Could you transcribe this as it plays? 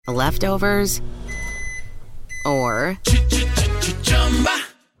Leftovers, or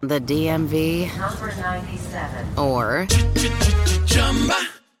the DMV, Number 97, or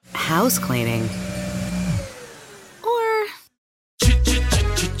house cleaning, or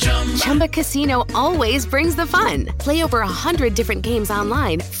Chumba Casino always brings the fun. Play over 100 different games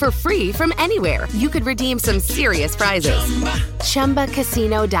online for free from anywhere. You could redeem some serious prizes.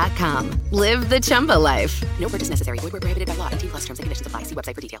 ChumbaCasino.com. Live the Chumba life. No purchase necessary. Void where prohibited by law. 18+ terms and conditions apply. See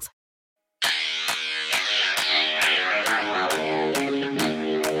website for details.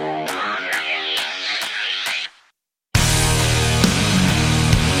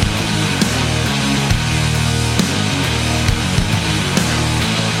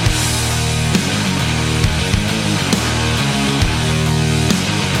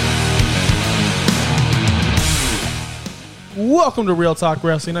 Welcome to Real Talk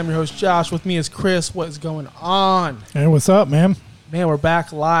Wrestling. I'm your host, Josh. With me is Chris. What is going on? Hey, what's up, man? Man, we're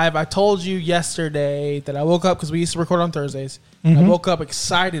back live. I told you yesterday that I woke up because we used to record on Thursdays. And I woke up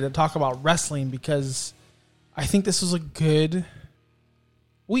excited to talk about wrestling because I think this was a good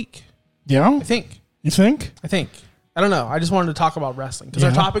week. Yeah? I think. You think? I don't know. I just wanted to talk about wrestling because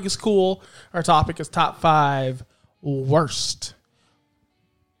our topic is cool. Our topic is top 5 worst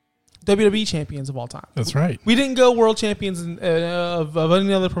WWE champions of all time. That's right. We didn't go world champions of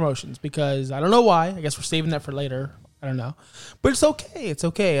any other promotions because I don't know why. I guess we're saving that for later. I don't know. But it's okay. It's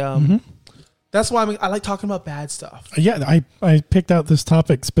okay. That's why I like talking about bad stuff. Yeah, I picked out this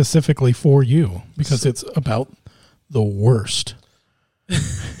topic specifically for you because it's about the worst.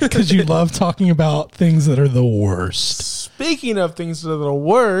 Because you love talking about things that are the worst. Speaking of things that are the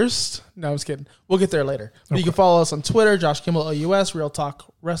worst, no, I'm just kidding. We'll get there later. But you can follow us on Twitter, Josh Kimmel OUS, Real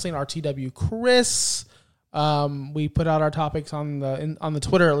Talk Wrestling, RTW Chris. We put out our topics on the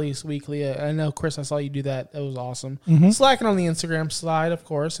Twitter at least weekly. I know, Chris, I saw you do that. That was awesome. Slacking on the Instagram side, of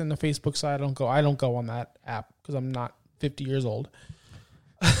course, and the Facebook side. I don't go on that app because I'm not 50 years old.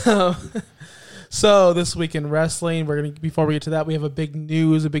 So this week in wrestling, before we get to that, we have a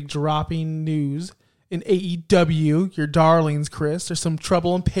big dropping news in AEW. Your darlings, Chris. There's some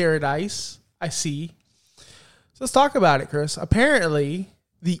trouble in paradise, I see. So let's talk about it, Chris. Apparently,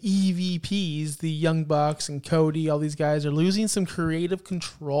 the EVPs, the Young Bucks and Cody, all these guys are losing some creative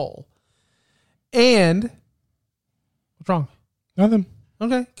control. And what's wrong? Nothing.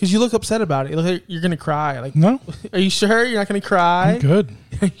 Okay, because you look upset about it. You look like you're going to cry. Like, no. Are you sure you're not going to cry? I'm good.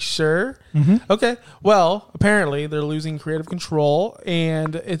 Are you sure? Okay. Well, apparently they're losing creative control,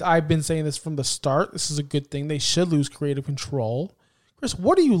 and I've been saying this from the start. This is a good thing. They should lose creative control. Chris,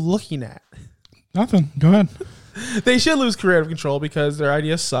 what are you looking at? Nothing. Go ahead. They should lose creative control because their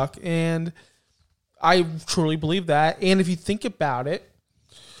ideas suck, and I truly believe that. And if you think about it,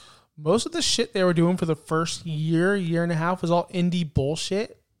 most of the shit they were doing for the first year and a half was all indie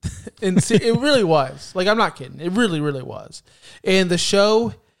bullshit. And it really was. Like, I'm not kidding. It really, really was. And the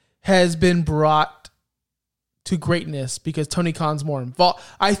show has been brought to greatness because Tony Khan's more involved.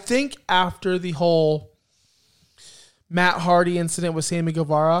 I think after the whole Matt Hardy incident with Sammy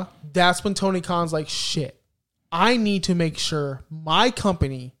Guevara, that's when Tony Khan's like, shit, I need to make sure my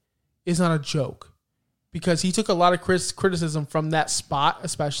company is not a joke. Because he took a lot of criticism from that spot,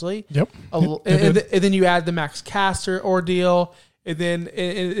 especially. Yep. And then you add the Max Caster ordeal, and then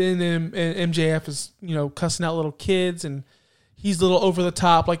MJF is cussing out little kids, and he's a little over the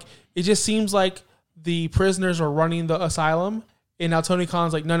top. Like, it just seems like the prisoners are running the asylum, and now Tony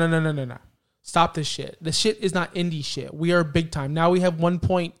Khan's like, no, stop this shit. This shit is not indie shit. We are big time. Now we have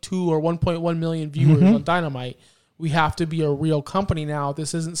 1.2 or 1.1 million viewers on Dynamite. We have to be a real company now.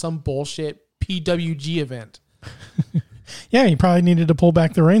 This isn't some bullshit PWG event. Yeah, you probably needed to pull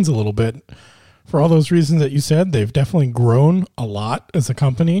back the reins a little bit. For all those reasons that you said, they've definitely grown a lot as a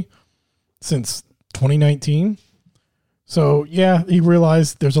company since 2019. So, yeah, he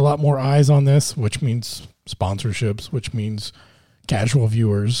realized there's a lot more eyes on this, which means sponsorships, which means casual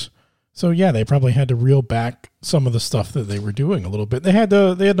viewers. So, yeah, they probably had to reel back some of the stuff that they were doing a little bit. They had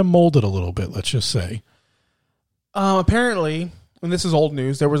to mold it a little bit, let's just say. Apparently, and this is old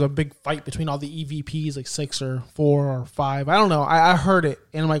news, there was a big fight between all the EVPs, like 6 or 4 or 5. I don't know. I heard it,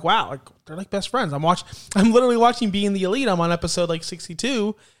 and I'm like, wow, like they're like best friends. I'm literally watching Being the Elite. I'm on episode like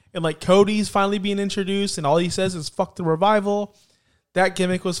 62, and like Cody's finally being introduced, and all he says is "fuck the revival." That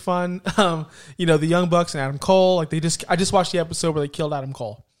gimmick was fun. The Young Bucks and Adam Cole. Like I just watched the episode where they killed Adam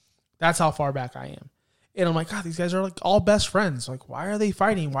Cole. That's how far back I am, and I'm like, God, these guys are like all best friends. Like, why are they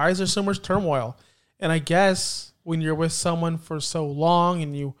fighting? Why is there so much turmoil? And I guess when you're with someone for so long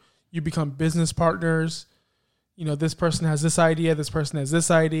and you become business partners, this person has this idea, this person has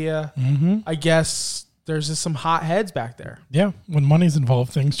this idea. I guess there's just some hot heads back there. Yeah, when money's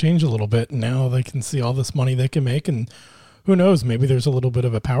involved, things change a little bit. And now they can see all this money they can make, and who knows, maybe there's a little bit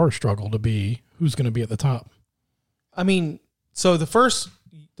of a power struggle to be who's going to be at the top. I mean, so the first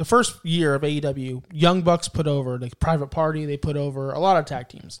year of AEW, Young Bucks put over the Private Party. They put over a lot of tag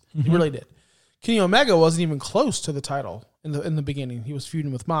teams. They really did. Kenny Omega wasn't even close to the title in the beginning. He was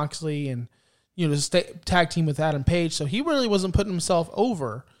feuding with Moxley and just tag team with Adam Page. So he really wasn't putting himself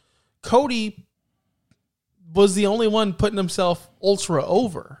over. Cody was the only one putting himself ultra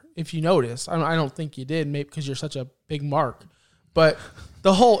over, if you notice. I don't think you did, maybe because you're such a big mark. But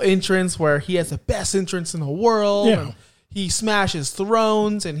the whole entrance where he has the best entrance in the world, and he smashes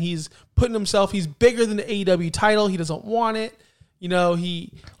thrones, and he's putting himself, he's bigger than the AEW title. He doesn't want it.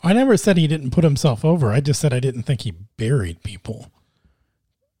 I never said he didn't put himself over. I just said I didn't think he buried people.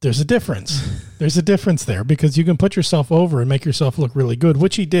 There's a difference. There's a difference there because you can put yourself over and make yourself look really good,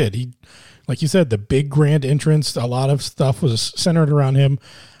 which he did. He, like you said, the big grand entrance, a lot of stuff was centered around him.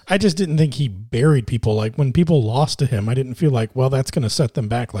 I just didn't think he buried people. Like when people lost to him, I didn't feel like, well, that's going to set them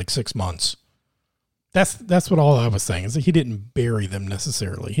back like 6 months. That's what all I was saying is that he didn't bury them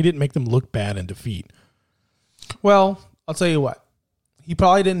necessarily. He didn't make them look bad in defeat. Well, I'll tell you what. He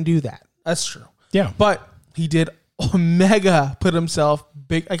probably didn't do that. That's true. Yeah. But he did mega put himself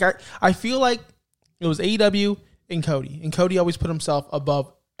big. Like I feel like it was AEW and Cody always put himself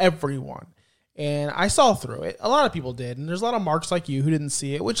above everyone. And I saw through it. A lot of people did. And there's a lot of marks like you who didn't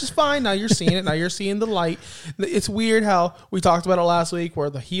see it, which is fine. Now you're seeing it. Now you're seeing the light. It's weird how we talked about it last week where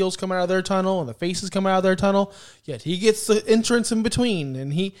the heels come out of their tunnel and the faces come out of their tunnel. Yet he gets the entrance in between.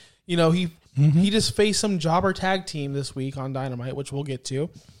 And he just faced some jobber tag team this week on Dynamite, which we'll get to.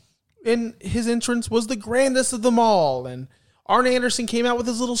 And his entrance was the grandest of them all. And Arn Anderson came out with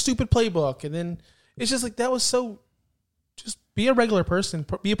his little stupid playbook. And then it's just like, that was so... Just be a regular person.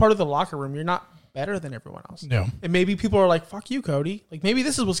 Be a part of the locker room. You're not better than everyone else. No. And maybe people are like, fuck you, Cody. Like, maybe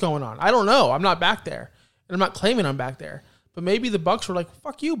this is what's going on. I don't know. I'm not back there. And I'm not claiming I'm back there. But maybe the Bucks were like,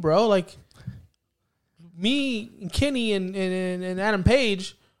 fuck you, bro. Like, me and Kenny and Adam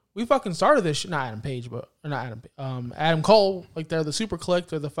Page, we fucking started this shit. Not Adam Page, but... Or not Adam. Adam Cole. Like, they're the super clique.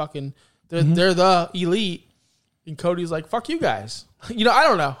 They're the fucking... They're the elite. And Cody's like, fuck you guys. I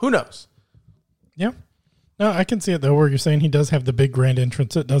don't know. Who knows? Yeah. No, I can see it, though, where you're saying he does have the big grand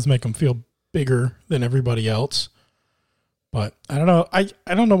entrance. It does make him feel bigger than everybody else. But I don't know. I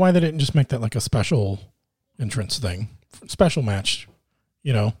don't know why they didn't just make that like a special entrance thing. Special match,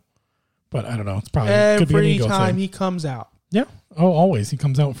 But I don't know. It's probably could be an ego every time thing. he comes out. Yeah. Oh, always. He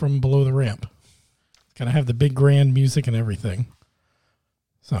comes out from below the ramp. Got to have the big grand music and everything.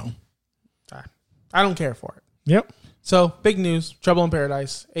 So. I don't care for it. Yep. So, big news. Trouble in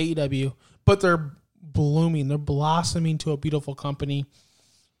Paradise, AEW. But they're blooming. They're blossoming to a beautiful company.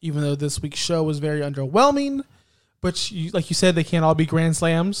 Even though this week's show was very underwhelming. But like you said, they can't all be Grand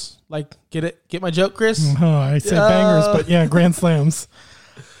Slams. Like, get it? Get my joke, Chris? Oh, I said bangers, but yeah, Grand Slams.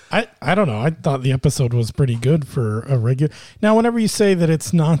 I don't know. I thought the episode was pretty good for a regular. Now, whenever you say that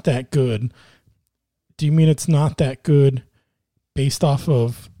it's not that good, do you mean it's not that good based off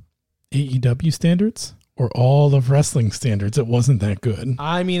of AEW standards or all of wrestling standards? It wasn't that good.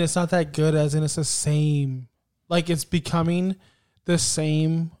 I mean, it's not that good as in it's the same. Like, it's becoming the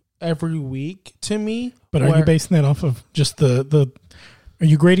same every week to me. But are you basing that off of just the are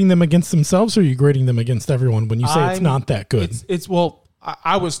you grading them against themselves or are you grading them against everyone when you say it's not that good?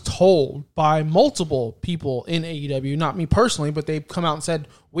 I was told by multiple people in AEW, not me personally, but they've come out and said,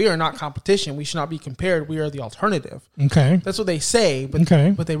 we are not competition. We should not be compared. We are the alternative. Okay. That's what they say,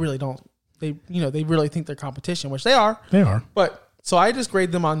 but they really don't. They really think they're competition, which they are. They are. But so I just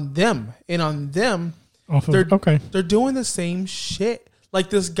grade them on them. And on them, they're doing the same shit.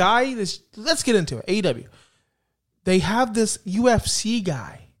 Like this guy, let's get into it. AEW. They have this UFC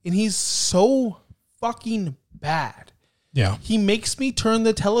guy, and he's so fucking bad. Yeah. He makes me turn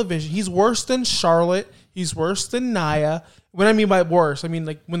the television. He's worse than Charlotte. He's worse than Nia. What I mean by worse, I mean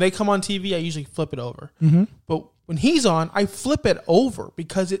like when they come on TV, I usually flip it over. Mm-hmm. But when he's on, I flip it over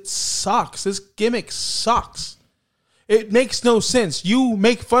because it sucks. This gimmick sucks. It makes no sense. You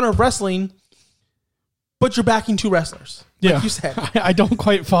make fun of wrestling, but you're backing two wrestlers. Like you said. I don't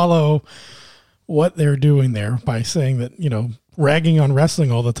quite follow what they're doing there by saying that, ragging on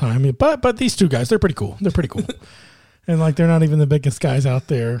wrestling all the time. But these two guys, they're pretty cool. They're pretty cool. And like they're not even the biggest guys out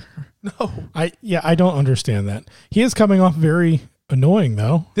there. No. I don't understand that. He is coming off very annoying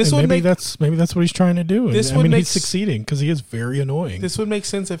though. Maybe that's what he's trying to do. And, he's succeeding because he is very annoying. This would make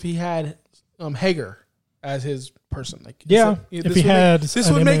sense if he had Hager as his person. Like if he had this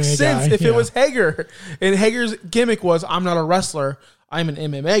would make sense if it was Hager. And Hager's gimmick was, I'm not a wrestler. I'm an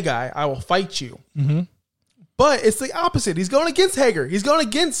MMA guy. I will fight you. Mm-hmm. But it's the opposite. He's going against Hager. He's going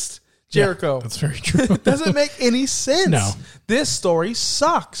against Jericho. Yeah, that's very true. It doesn't make any sense. No. This story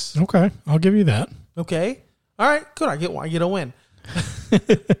sucks. Okay, I'll give you that. Okay. All right. Good. I get a win.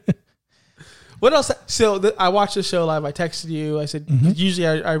 What else? So I watched the show live. I texted you. I said, usually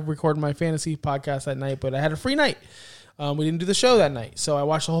I record my fantasy podcast that night, but I had a free night. We didn't do the show that night. So I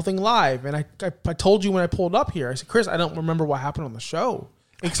watched the whole thing live. And I told you when I pulled up here, I said, Chris, I don't remember what happened on the show,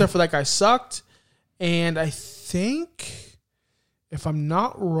 except for that guy sucked. And I think, if I'm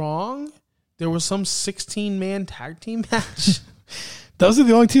not wrong, there was some 16-man tag team match. Those are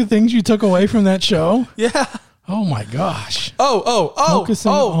the only two things you took away from that show? Yeah. Oh, my gosh.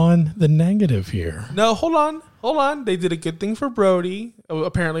 Focusing on the negative here. No, hold on. They did a good thing for Brody.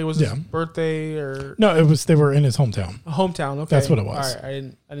 Apparently it was his birthday or... No, they were in his hometown. Hometown, okay. That's what it was. All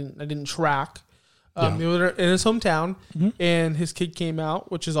right, I didn't track. They were in his hometown, and his kid came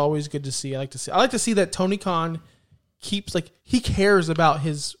out, which is always good to see. I like to see that Tony Khan keeps, he cares about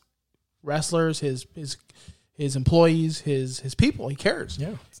his wrestlers, his employees, his people. He cares.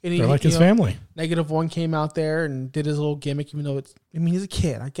 Yeah. And they're like his family. -1 came out there and did his little gimmick, even though he's a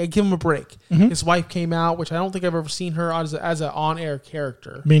kid. I give him a break. His wife came out, which I don't think I've ever seen her as an on-air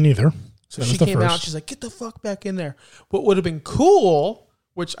character. Me neither. So she came out. She's like, "Get the fuck back in there." What would have been cool,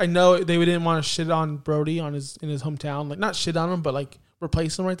 which I know they didn't want to shit on Brody in his hometown, not shit on him, but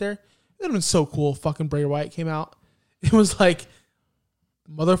replace him right there. It would have been so cool. Fucking Bray Wyatt came out. It was like,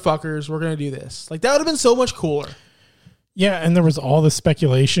 motherfuckers, we're gonna do this. That would have been so much cooler. Yeah, and there was all this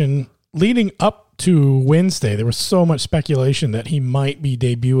speculation leading up to Wednesday. There was so much speculation that he might be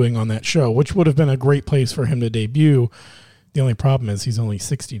debuting on that show, which would have been a great place for him to debut. The only problem is he's only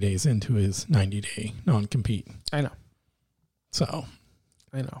 60 days into his 90-day non-compete. I know. So,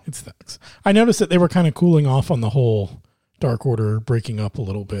 I know. It sucks. I noticed that they were kind of cooling off on the whole Dark Order breaking up a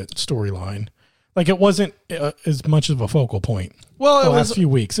little bit storyline. It wasn't as much of a focal point. Well, the last few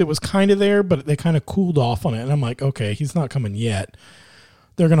weeks. It was kind of there, but they kind of cooled off on it. And I'm like, okay, he's not coming yet.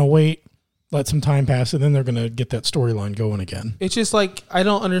 They're going to wait, let some time pass, and then they're going to get that storyline going again. It's just I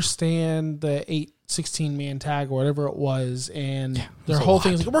don't understand the 16-man tag or whatever it was. And their whole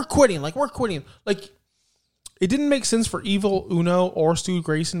thing is we're quitting. We're quitting. It didn't make sense for Evil Uno or Stu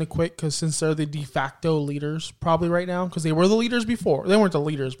Grayson to quit since they're the de facto leaders probably right now, because they were the leaders before. They weren't the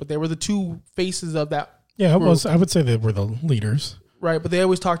leaders, but they were the two faces of that. Yeah, it was. I would say they were the leaders. Right, but they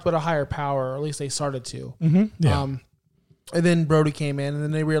always talked about a higher power, or at least they started to. Mm-hmm. Yeah. And then Brody came in, and then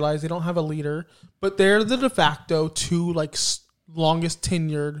they realized they don't have a leader, but they're the de facto two longest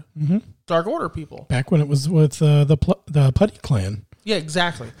tenured Dark Order people. Back when it was with the Putty Clan. Yeah,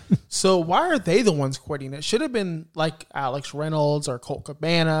 exactly. So why are they the ones quitting? It should have been Alex Reynolds or Colt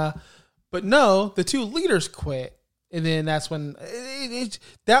Cabana. But no, the two leaders quit. And then that's when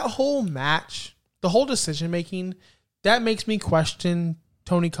that whole match, the whole decision-making, that makes me question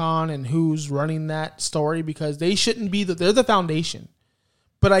Tony Khan and who's running that story, because they shouldn't be they're the foundation.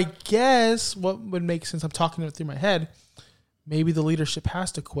 But I guess what would make sense, I'm talking it through my head, maybe the leadership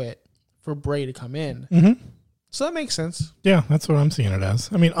has to quit for Bray to come in. Mm-hmm. So that makes sense. Yeah, that's what I'm seeing it as.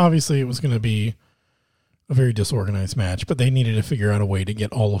 I mean, obviously it was going to be a very disorganized match, but they needed to figure out a way to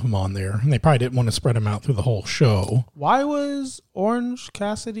get all of them on there. And they probably didn't want to spread them out through the whole show. Why was Orange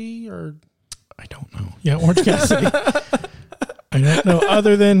Cassidy I don't know. Yeah, Orange Cassidy. I don't know.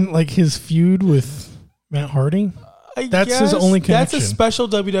 Other than his feud with Matt Hardy. That's his only connection. That's a special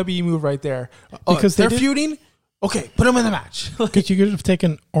WWE move right there. Because they're feuding? Okay, put them in the match. Because you could have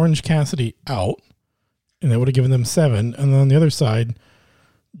taken Orange Cassidy out, and they would have given them 7. And then on the other side,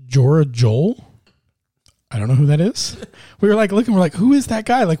 Jorah Joel. I don't know who that is. We were looking, we're who is that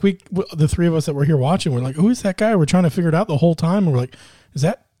guy? The three of us that were here watching, we're who is that guy? We're trying to figure it out the whole time. And we're is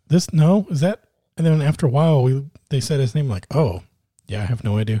that this? No, is that? And then after a while, they said his name, oh, yeah, I have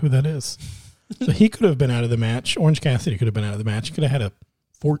no idea who that is. So he could have been out of the match. Orange Cassidy could have been out of the match. He could have had a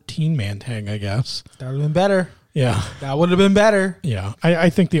 14-man tag, I guess. That would have been better. Yeah. That would have been better. Yeah. I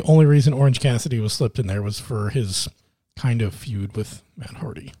think the only reason Orange Cassidy was slipped in there was for his kind of feud with Matt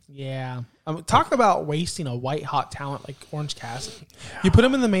Hardy. Yeah. Talk about wasting a white-hot talent like Orange Cassidy. Yeah. You put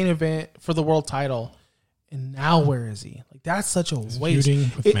him in the main event for the world title, and now where is he? That's such a waste.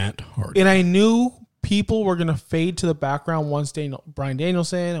 Feuding with Matt Hardy. And I knew people were going to fade to the background once Bryan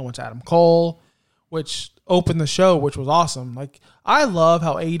Danielson and once Adam Cole, which opened the show, which was awesome. I love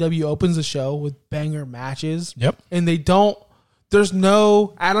how AEW opens the show with banger matches. Yep. And Adam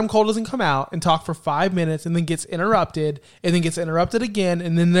Cole doesn't come out and talk for 5 minutes and then gets interrupted again,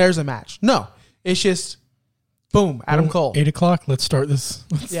 and then there's a match. No, it's just boom, Adam Cole. 8 o'clock. Let's start this.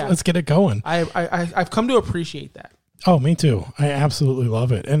 Let's get it going. I've come to appreciate that. Oh, me too. I absolutely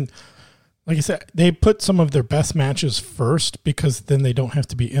love it. And Like I said, they put some of their best matches first because then they don't have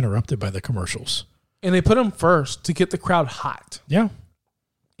to be interrupted by the commercials. And they put them first to get the crowd hot. Yeah.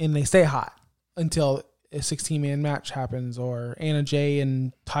 And they stay hot until a 16-man match happens, or Anna Jay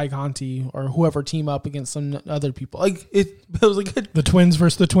and Ty Conti or whoever team up against some other people. Like it was like the twins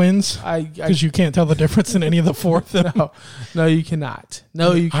versus the twins. Because you can't tell the difference in any of the four of them. No, you cannot.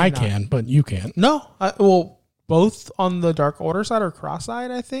 No, you cannot. I can, but you can't. No, well, both on the Dark Order side or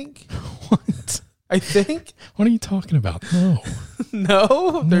cross-side, I think. What? I think. What are you talking about? No.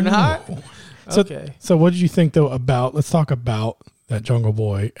 No, they're not. Okay. So what did you think though about? Let's talk about that Jungle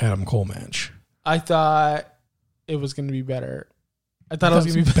Boy Adam Cole match. I thought it was going to be better. I thought it was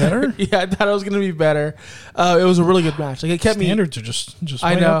going to be better. Yeah, I thought it was going to be better. It was a really good match. Like it kept standards are just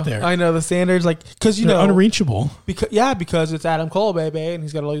I way know, up there. I know the standards, like because you know unreachable. Because it's Adam Cole, baby, and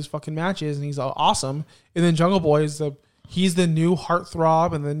he's got all these fucking matches, and he's awesome. And then Jungle Boy is he's the new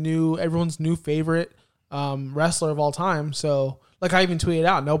heartthrob and everyone's new favorite wrestler of all time. So like I even tweeted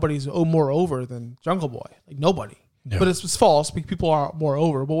out, nobody's more over than Jungle Boy. Like nobody. Yeah. But it's false. People are more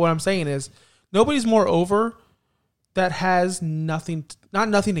over. But what I'm saying is nobody's more over that has nothing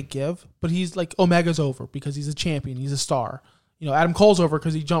to give, but he's like Omega's over because he's a champion, he's a star. You know, Adam Cole's over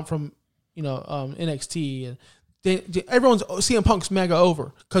because he jumped from NXT, and everyone's CM Punk's mega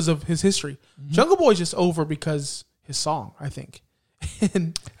over because of his history. Mm-hmm. Jungle Boy's just over because his song, I think.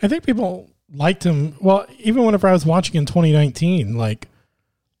 And I think people liked him. Well, even whenever I was watching in 2019, like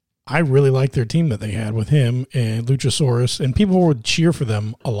I really liked their team that they had with him and Luchasaurus, and people would cheer for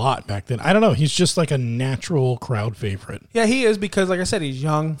them a lot back then. I don't know. He's just like a natural crowd favorite. Yeah, he is because, like I said, he's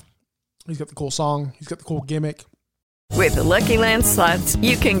young. He's got the cool song. He's got the cool gimmick. With the Lucky Land Slots,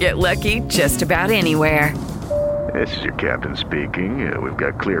 you can get lucky just about anywhere. This is your captain speaking. We've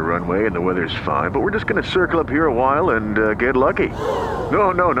got clear runway and the weather's fine, but we're just going to circle up here a while and get lucky.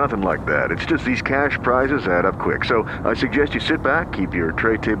 No, nothing like that. It's just these cash prizes add up quick. So I suggest you sit back, keep your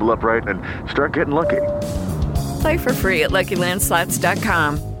tray table upright, and start getting lucky. Play for free at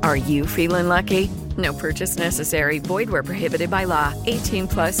LuckyLandSlots.com. Are you feeling lucky? No purchase necessary. Void where prohibited by law.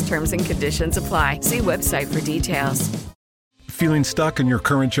 18+ terms and conditions apply. See website for details. Feeling stuck in your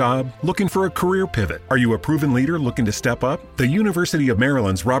current job? Looking for a career pivot? Are you a proven leader looking to step up? The University of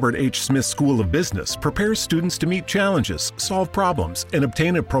Maryland's Robert H. Smith School of Business prepares students to meet challenges, solve problems, and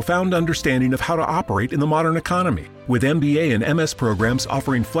obtain a profound understanding of how to operate in the modern economy. With MBA and MS programs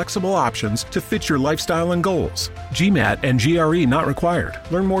offering flexible options to fit your lifestyle and goals. GMAT and GRE not required.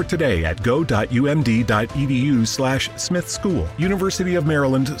 Learn more today at go.umd.edu/Smith School. University of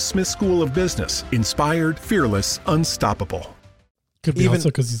Maryland Smith School of Business. Inspired, fearless, unsportable. Could be also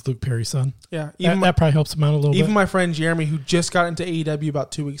because he's Luke Perry's son. Yeah. That probably helps him out a little bit. Even my friend Jeremy, who just got into AEW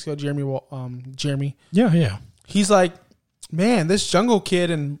about 2 weeks ago, Jeremy. Yeah. He's like, man, this Jungle Kid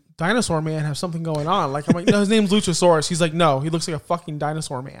and Dinosaur Man have something going on. Like, I'm like, no, his name's Luchasaurus. He's like, no, he looks like a fucking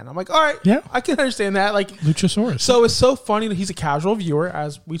dinosaur man. I'm like, all right, yeah, I can understand that. Like Luchasaurus. So it's so funny that he's a casual viewer,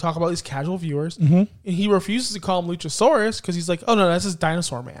 as we talk about these casual viewers, and he refuses to call him Luchasaurus because he's like, oh no, that's his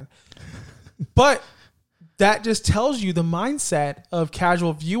Dinosaur Man. But that just tells you the mindset of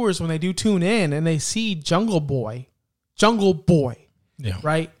casual viewers when they do tune in and they see Jungle Boy. Yeah.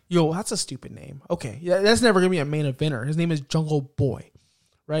 Right? Yo, that's a stupid name. Okay. Yeah, that's never going to be a main eventer. His name is Jungle Boy.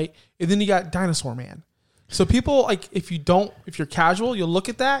 Right? And then you got Dinosaur Man. So people, like, if you're casual, you'll look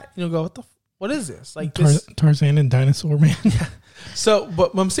at that and you'll go, what is this? Like Tarzan and Dinosaur Man. Yeah. So,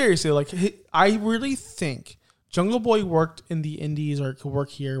 but I'm seriously, like, I really think Jungle Boy worked in the indies or could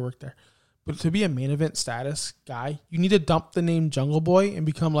work here, work there. But to be a main event status guy, you need to dump the name Jungle Boy and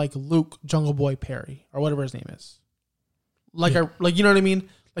become like Luke Jungle Boy Perry or whatever his name is. Like, you know what I mean?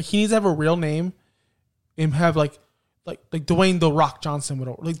 Like, he needs to have a real name and have like Dwayne The Rock Johnson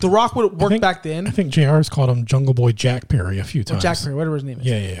would, like, The Rock would work back then. I think JR's called him Jungle Boy Jack Perry a few times. Or Jack Perry, whatever his name is.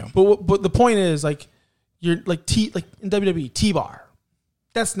 Yeah. But the point is, like, you're like in WWE, T-Bar.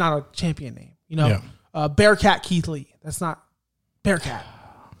 That's not a champion name, you know. Yeah. Bearcat Keith Lee. That's not Bearcat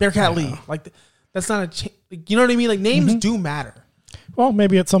Lee. Like, that's not you know what I mean? Like, names do matter. Well,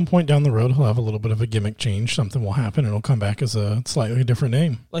 maybe at some point down the road, he'll have a little bit of a gimmick change. Something will happen, and it'll come back as a slightly different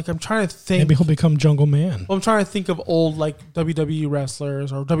name. Like, I'm trying to think. Maybe he'll become Jungle Man. Well, I'm trying to think of old, like, WWE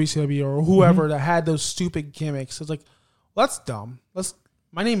wrestlers or WCW or whoever that had those stupid gimmicks. It's like, well, that's dumb.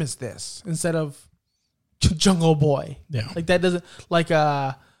 My name is this instead of Jungle Boy. Yeah. Like, that doesn't, like,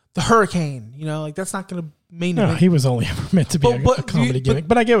 the Hurricane, you know, like, that's not going to main event. No, he was only ever meant to be a comedy gimmick.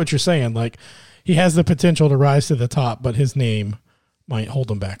 But I get what you're saying. Like, he has the potential to rise to the top, but his name might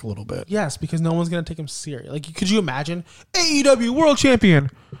hold him back a little bit. Yes, because no one's going to take him serious. Like, could you imagine AEW World Champion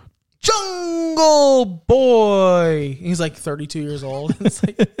Jungle Boy. He's like 32 years old. It's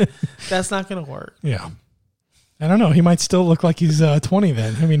like, that's not going to work. Yeah. I don't know. He might still look like he's 20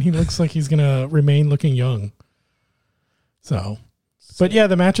 then. I mean, he looks like he's going to remain looking young. So, but yeah,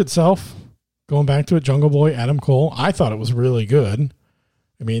 the match itself, going back to it, Jungle Boy, Adam Cole, I thought it was really good.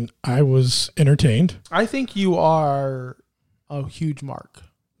 I mean, I was entertained. I think you are a huge mark.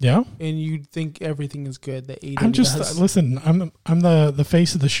 Yeah. And you think everything is good that AEW I'm just, does. listen, I'm the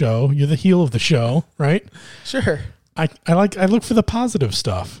face of the show. You're the heel of the show, right? Sure. I look for the positive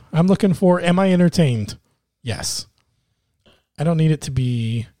stuff. I'm looking for, am I entertained? Yes. I don't need it to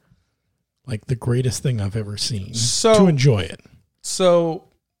be like the greatest thing I've ever seen to enjoy it. So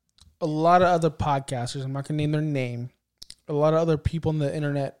a lot of other podcasters, I'm not going to name their name, a lot of other people on the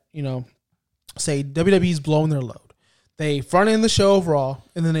internet, say WWE's blowing their load. They front end the show overall,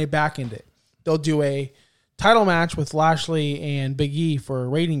 and then they back end it. They'll do a title match with Lashley and Big E for a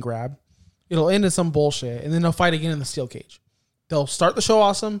rating grab. It'll end in some bullshit, and then they'll fight again in the steel cage. They'll start the show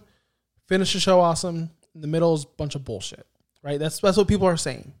awesome, finish the show awesome. In the middle is a bunch of bullshit, right? That's what people are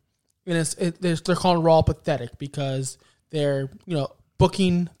saying. And they're calling Raw pathetic because they're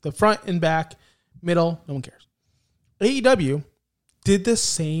booking the front and back, middle. No one cares. AEW did the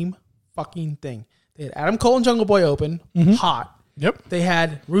same fucking thing. They had Adam Cole and Jungle Boy open, hot. Yep. They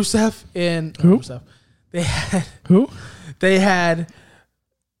had Rusev and who? Rusev. They had who? They had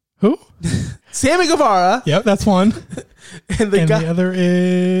who? Sammy Guevara. Yep, that's one. and the other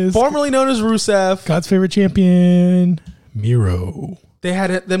is formerly known as Rusev, God's favorite champion, Miro. They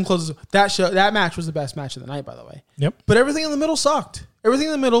had them close. That match was the best match of the night, by the way. Yep. But everything in the middle sucked. Everything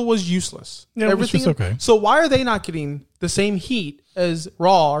in the middle was useless. Yeah, everything was okay. So why are they not getting the same heat as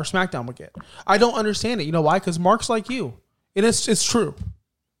Raw or SmackDown would get? I don't understand it. You know why? Because Mark's like you. And it's true.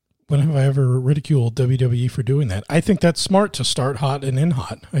 When have I ever ridiculed WWE for doing that? I think that's smart to start hot and end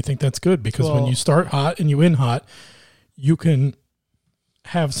hot. I think that's good because when you start hot and you end hot, you can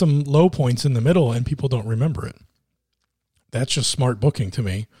have some low points in the middle and people don't remember it. That's just smart booking to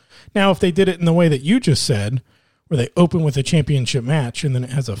me. Now, if they did it in the way that you just said, where they open with a championship match and then it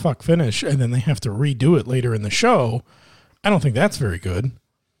has a fuck finish and then they have to redo it later in the show, I don't think that's very good.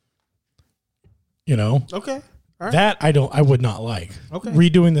 Okay. All right. That I would not like. Okay.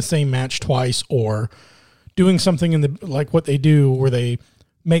 Redoing the same match twice or doing something in the like what they do where they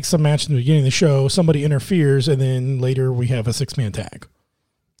make some match in the beginning of the show, somebody interferes, and then later we have a 6-man tag.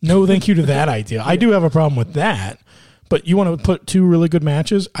 No, thank you to that idea. Yeah. I do have a problem with that, but you want to put two really good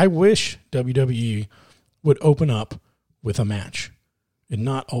matches? I wish WWE would open up with a match and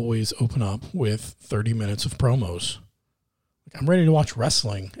not always open up with 30 minutes of promos. I'm ready to watch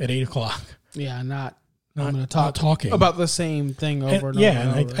wrestling at 8 o'clock. Yeah, I'm going to not talking about the same thing over and over. Yeah,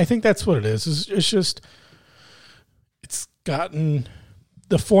 and over. I think that's what it is. It's just, it's gotten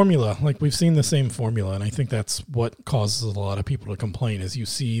the formula. Like we've seen the same formula, and I think that's what causes a lot of people to complain is you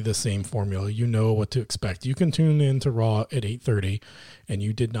see the same formula. You know what to expect. You can tune in to Raw at 8:30, and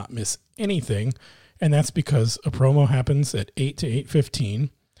you did not miss anything. And that's because a promo happens at 8 to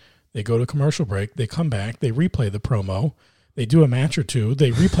 8:15. They go to commercial break. They come back. They replay the promo. They do a match or two.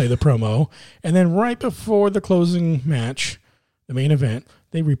 They replay the promo. And then right before the closing match, the main event,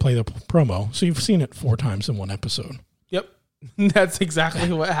 they replay the promo. So you've seen it 4 times in one episode. Yep. That's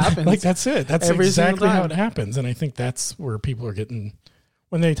exactly what happens. Like that's it. That's Every exactly how it happens. And I think that's where people are getting,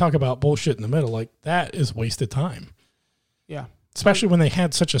 when they talk about bullshit in the middle, like that is wasted time. Yeah. Especially when they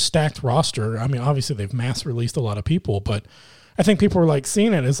had such a stacked roster. I mean, obviously they've mass released a lot of people, but I think people were like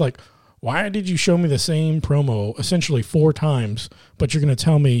seeing it as like, why did you show me the same promo essentially 4 times, but you're going to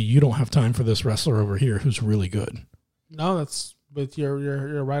tell me you don't have time for this wrestler over here who's really good? No, but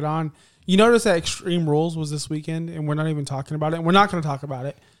you're right on. You notice that Extreme Rules was this weekend, and we're not even talking about it. And we're not going to talk about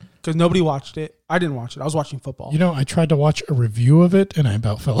it because nobody watched it. I didn't watch it. I was watching football. I tried to watch a review of it, and I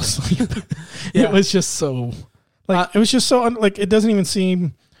about fell asleep. Yeah. It was just so, it was just so, it doesn't even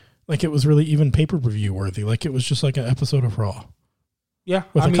seem like it was really even pay-per-view worthy. Like it was just like an episode of Raw. Yeah.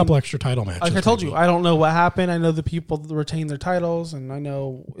 With a couple extra title matches. Like I told you, I don't know what happened. I know the people retain their titles, and I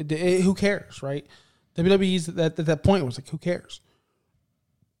know who cares, right? WWE's at that point was like, who cares?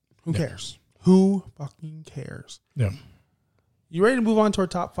 Who cares? Who fucking cares? Yeah. You ready to move on to our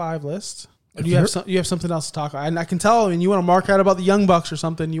top 5 list? Or do you have something else to talk about? And I can tell, you want to mark out about the Young Bucks or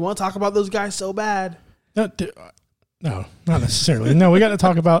something. You want to talk about those guys so bad. No, not necessarily. No, we got to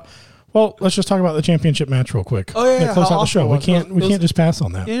talk about. Well, let's just talk about the championship match real quick. Oh yeah, close out the show. We can't just pass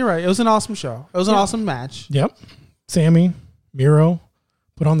on that. Yeah, you're right. It was an awesome show. It was an awesome match. Yep. Sammy, Miro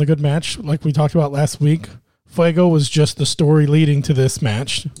put on the good match like we talked about last week. Fuego was just the story leading to this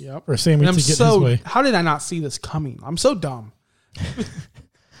match. Yep. For Sammy to get his way. How did I not see this coming? I'm so dumb.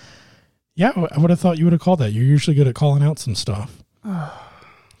 Yeah, I would have thought you would have called that. You're usually good at calling out some stuff.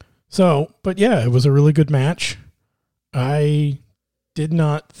 So, but yeah, it was a really good match. I didn't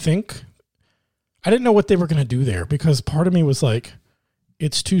know what they were going to do there, because part of me was like,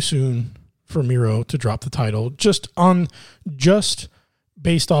 it's too soon for Miro to drop the title just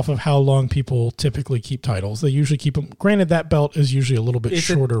based off of how long people typically keep titles. They usually keep them. Granted, that belt is usually a little bit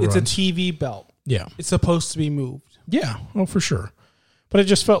shorter. It's runs. a TV belt. Yeah. It's supposed to be moved. Yeah. Oh, for sure. But it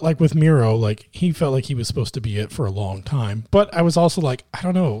just felt like with Miro, like he felt like he was supposed to be it for a long time. But I was also like, I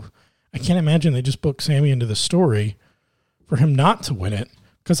don't know. I can't imagine they just booked Sammy into the story for him not to win it,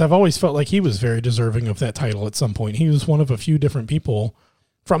 because I've always felt like he was very deserving of that title at some point. He was one of a few different people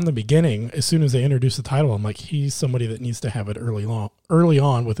from the beginning. As soon as they introduced the title, I'm like, he's somebody that needs to have it early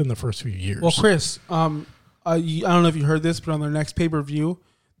on within the first few years. Well, Chris, I don't know if you heard this, but on their next pay-per-view,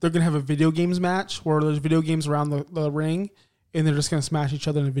 they're going to have a video games match where there's video games around the ring, and they're just going to smash each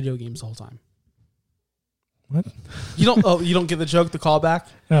other in video games the whole time. What? You don't get the joke, the callback?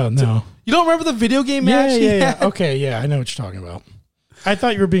 Oh, no. You don't remember the video game match? Yeah. Okay, yeah, I know what you're talking about. I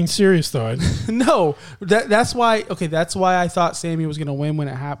thought you were being serious, though. No, that's why. Okay, that's why I thought Sammy was going to win when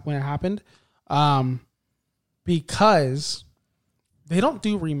it happened, because they don't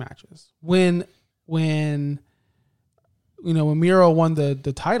do rematches. When Miro won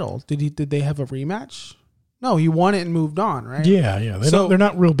the title, did they have a rematch? No, he won it and moved on, right? Yeah. They're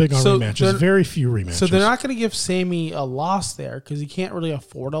not real big on rematches. Very few rematches. So they're not going to give Sammy a loss there because he can't really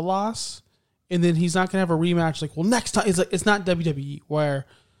afford a loss. And then he's not going to have a rematch like, well, next time. It's not WWE where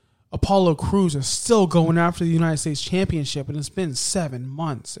Apollo Crews is still going after the United States Championship, and it's been 7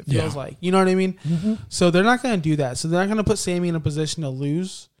 months, it feels like. You know what I mean? Mm-hmm. So they're not going to do that. So they're not going to put Sammy in a position to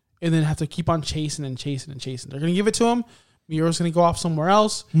lose and then have to keep on chasing and chasing and chasing. They're going to give it to him. Miro's going to go off somewhere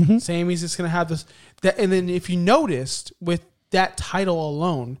else. Mm-hmm. Sammy's just going to have this. And then if you noticed, with that title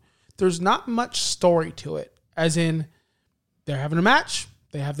alone, there's not much story to it. As in, they're having a match.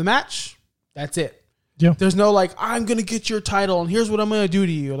 They have the match. That's it. Yeah. There's no like, I'm going to get your title and here's what I'm going to do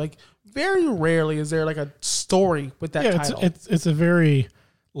to you. Like, very rarely is there like a story with that title. It's a very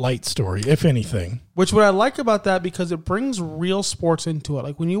light story, if anything. Which what I like about that, because it brings real sports into it.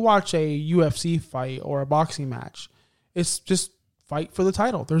 Like when you watch a UFC fight or a boxing match, it's just fight for the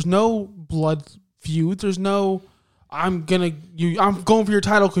title. There's no blood feud. There's no I'm going for your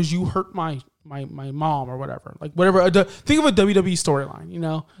title because you hurt my mom or whatever. Like whatever. Think of a WWE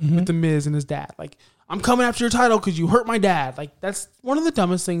storyline, with The Miz and his dad. Like, I'm coming after your title because you hurt my dad. Like, that's one of the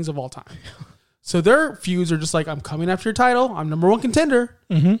dumbest things of all time. So their feuds are just like, I'm coming after your title. I'm number one contender.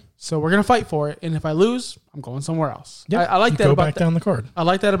 Mm-hmm. So we're going to fight for it. And if I lose, I'm going somewhere else. Yep. I like that go about back down the card. I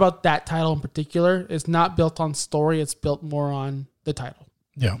like that about that title in particular. It's not built on story. It's built more on the title.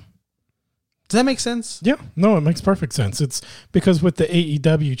 Yeah. Does that make sense? Yeah. No, it makes perfect sense. It's because with the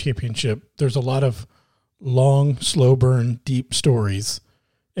AEW championship, there's a lot of long, slow burn, deep stories.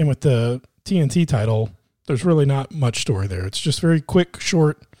 And with the TNT title, there's really not much story there. It's just very quick,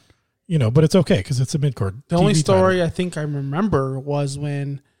 short, but it's okay because it's a mid-card. The only story title I think I remember was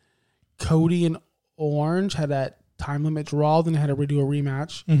when Cody and Orange had that time limit draw, then they had to redo a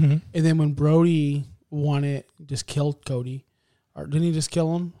rematch. Mm-hmm. And then when Brody won it, just killed Cody. Or didn't he just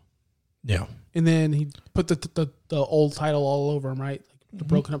kill him? Yeah. And then he put the old title all over him, right? Like the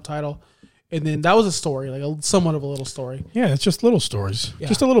broken up title. And then that was a story, like somewhat of a little story. Yeah, it's just little stories. Yeah.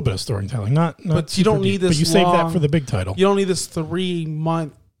 Just a little bit of storytelling. Not but you don't need deep, this. But you save that for the big title. You don't need this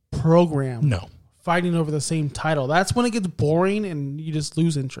 3-month program. No. Fighting over the same title. That's when it gets boring and you just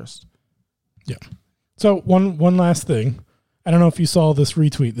lose interest. Yeah. So one last thing. I don't know if you saw this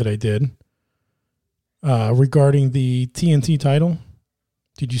retweet that I did regarding the TNT title.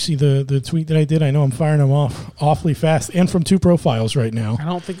 Did you see the tweet that I did? I know I'm firing them off awfully fast and from 2 profiles right now. I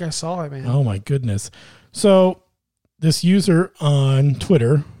don't think I saw it, man. Oh, my goodness. So this user on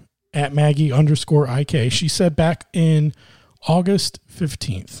Twitter, @Maggie_IK, she said back in August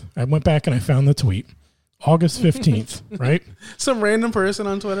 15th. I went back and I found the tweet. August 15th, right? Some random person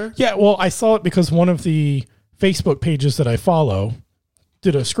on Twitter? Yeah, well, I saw it because one of the Facebook pages that I follow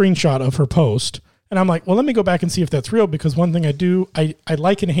did a screenshot of her post. And I'm like, well, let me go back and see if that's real, because one thing I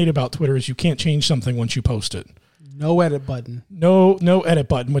like and hate about Twitter is you can't change something once you post it. No edit button. No edit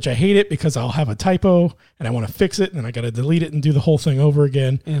button, which I hate it because I'll have a typo and I want to fix it and then I got to delete it and do the whole thing over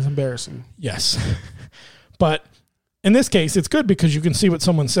again. And it's embarrassing. Yes. But in this case, it's good because you can see what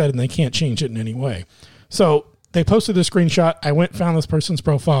someone said and they can't change it in any way. So they posted a screenshot. I went, found this person's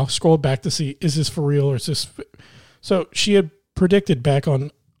profile, scrolled back to see, is this for real or is this... So she had predicted back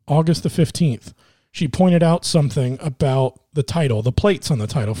on August the 15th, she pointed out something about the title, the plates on the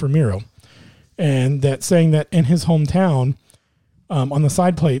title for Miro. And that saying that in his hometown, on the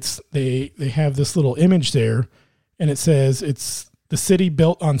side plates, they have this little image there, and it says it's the city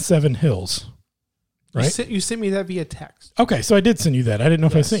built on 7 hills. Right? You sent me that via text. Okay, so I did send you that. I didn't know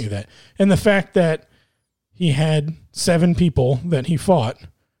if I sent you that. And the fact that he had 7 people that he fought,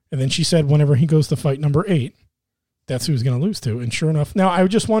 and then she said whenever he goes to fight number 8, that's who he's going to lose to. And sure enough, now I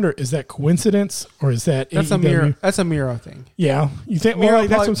would just wonder, is that coincidence or is that that's AEW? That's a Miro thing. Yeah, you think? Miro Well,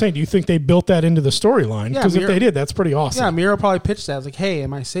 that's what I'm saying. Do you think they built that into the storyline? Because if they did, that's pretty awesome. Yeah, Miro probably pitched that. It's like, hey, in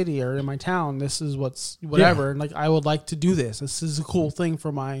my city or in my town, this is what's whatever. And like, I would like to do this. This is a cool thing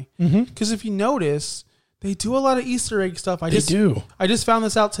for my. Because if you notice, they do a lot of Easter egg stuff. I just found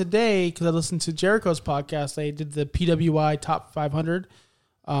this out today because I listened to Jericho's podcast. They did the PWI Top 500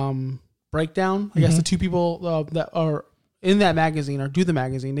 breakdown. I guess the 2 people that are in that magazine or do the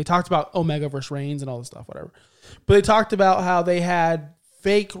magazine, they talked about Omega versus Reigns and all this stuff, whatever. But they talked about how they had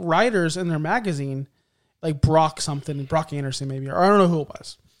fake writers in their magazine, like Brock Anderson maybe, or I don't know who it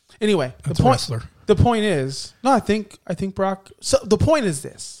was. Anyway, that's a wrestler. The point is, no, I think Brock. So the point is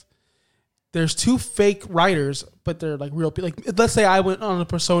this: there's 2 fake writers, but they're like real people. Like, let's say I went on a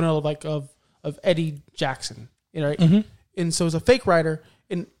persona of Eddie Jackson, right? And so it's a fake writer.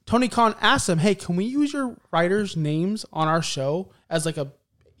 And Tony Khan asked him, hey, can we use your writers' names on our show as like a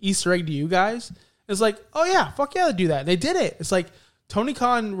Easter egg to you guys? It's like, oh yeah, fuck yeah, they do that. They did it. It's like Tony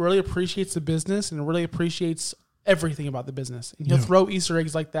Khan really appreciates the business and really appreciates everything about the business. And he'll throw Easter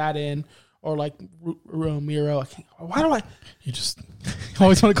eggs like that in, or like Miro. Why do I? You just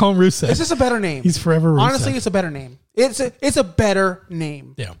always want to call him Rusev. It's just a better name. He's forever Rusev. Honestly, it's a better name. It's a better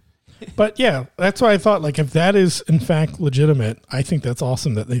name. Yeah. But yeah, that's why I thought, like, if that is in fact legitimate, I think that's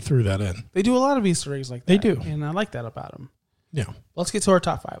awesome that they threw that in. They do a lot of Easter eggs like that. They do. And I like that about them. Yeah. Let's get to our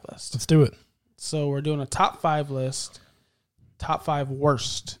top 5 list. Let's do it. So we're doing a top 5 list. Top 5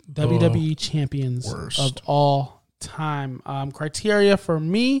 worst WWE champions of all time. Criteria for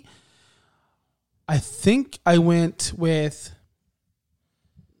me, I think I went with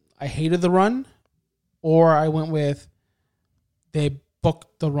I hated the run, or I went with they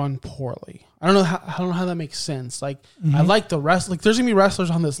booked the run poorly. I don't know how that makes sense. Like, I like the rest. Like, there's gonna be wrestlers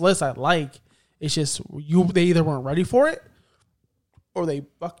on this list I like. It's just they either weren't ready for it, or they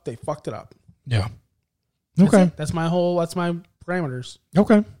fucked it up. Yeah. Okay. That's my parameters.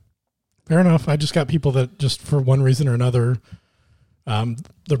 Okay. Fair enough. I just got people that just for one reason or another,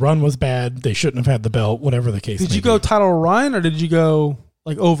 the run was bad. They shouldn't have had the belt. Whatever the case. Did you go title run, or did you go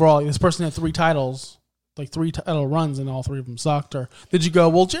like overall? Like, this person had 3 titles. Like 3 title runs and all 3 of them sucked? Or did you go,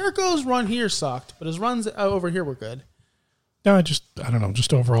 well, Jericho's run here sucked, but his runs over here were good? No, I don't know.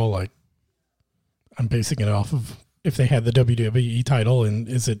 Just overall, like, I'm basing it off of if they had the WWE title, and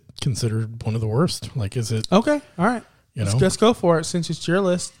is it considered one of the worst? Like, is it? Okay. All right. Let's go for it. Since it's your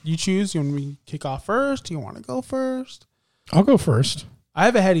list, you choose. You want me to kick off first? Do you want to go first? I'll go first. I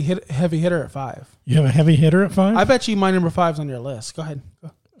have a heavy hitter at 5. You have a heavy hitter at 5? I bet you my number 5's on your list. Go ahead.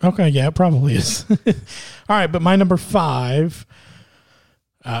 Go. Okay, yeah, it probably is. All right, but my number 5,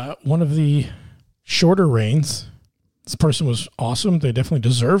 one of the shorter reigns. This person was awesome. They definitely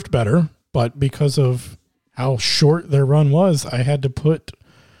deserved better, but because of how short their run was, I had to put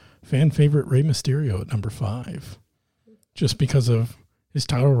fan favorite Rey Mysterio at number 5, just because of his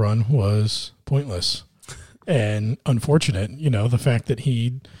title run was pointless and unfortunate. The fact that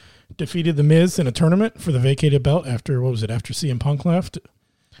he defeated The Miz in a tournament for the vacated belt after CM Punk left.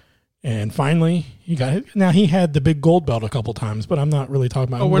 And finally, he got it. Now, he had the big gold belt a couple times, but I'm not really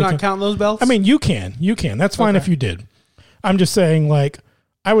talking about... Oh, we're not counting those belts? I mean, you can. That's fine if you did. I'm just saying, like,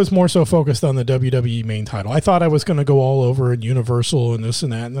 I was more so focused on the WWE main title. I thought I was going to go all over and Universal and this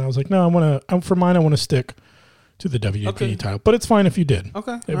and that. And then I was like, no, I want to stick to the WWE title. But it's fine if you did.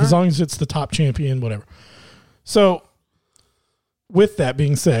 Okay. As long as it's the top champion, whatever. So, with that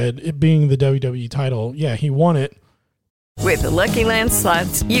being said, it being the WWE title, yeah, he won it. With the Lucky Land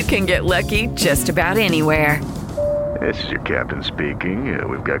Slots, you can get lucky just about anywhere. This is your captain speaking.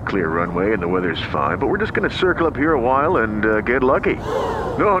 We've got clear runway and the weather's fine, but we're just going to circle up here a while and get lucky.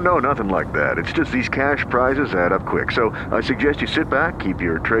 No, nothing like that. It's just these cash prizes add up quick. So I suggest you sit back, keep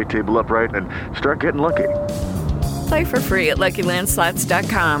your tray table upright, and start getting lucky. Play for free at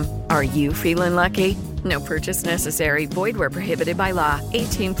LuckyLandSlots.com. Are you feeling lucky? No purchase necessary. Void where prohibited by law.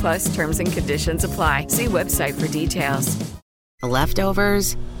 18+ terms and conditions apply. See website for details.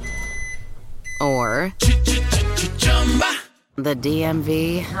 Leftovers or the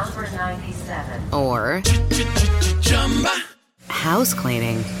DMV number 97 or house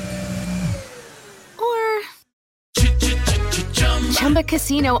cleaning or Chumba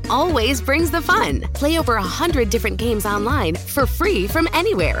Casino always brings the fun. Play over 100 different games online for free from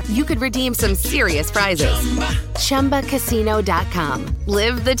anywhere. You could redeem some serious prizes. ChumbaCasino.com.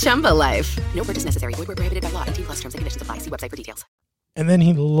 Live the Chumba life. No purchase necessary. Void where prohibited by law. 18+ terms and conditions apply. See website for details. And then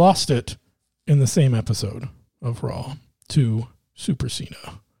he lost it in the same episode of Raw to Super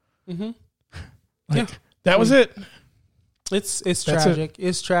Cena. That was it. It's tragic.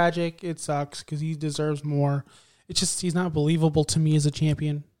 It's tragic. It sucks because he deserves more. It's just he's not believable to me as a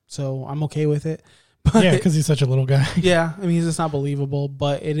champion, so I'm okay with it. But yeah, because he's such a little guy. Yeah, I mean he's just not believable,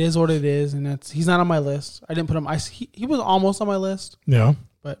 but it is what it is, and he's not on my list. I didn't put him. He was almost on my list. Yeah,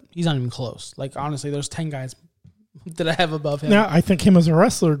 but he's not even close. Like honestly, there's 10 guys that I have above him. Now I think him as a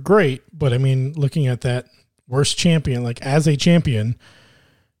wrestler, great, but I mean looking at that worst champion, like as a champion,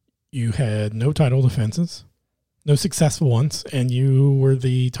 you had no title defenses. No successful ones, and you were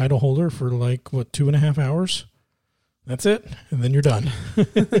the title holder for 2.5 hours. That's it, and then you're done.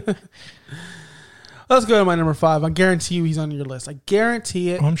 Let's go to my number 5. I guarantee you he's on your list. I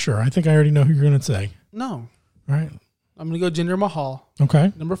guarantee it. I'm sure. I think I already know who you're going to say. No. All right. I'm going to go Jinder Mahal.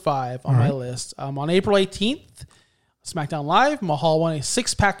 Okay. Number 5 on my list. On April 18th, SmackDown Live, Mahal won a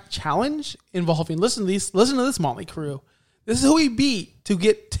 6-pack challenge involving, listen to this Motley Crew. This is who he beat to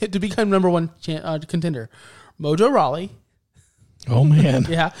become number 1 contender. Mojo Rawley. Oh, man.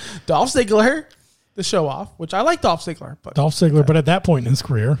 Yeah. Dolph Ziggler, the show off, which I like Dolph Ziggler. But but at that point in his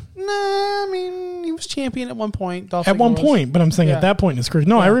career. Nah, I mean, he was champion at one point. At one point, but I'm saying at that point in his career.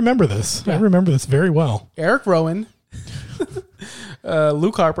 No, I remember this. Yeah. I remember this very well. Eric Rowan,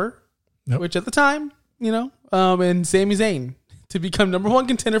 Luke Harper, which at the time, and Sami Zayn to become number 1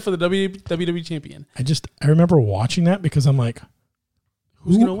 contender for the WWE champion. I remember watching that because I'm like,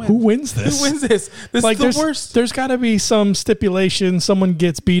 who's going to win? Who wins this? Who wins this? This is the worst. There's got to be some stipulation. Someone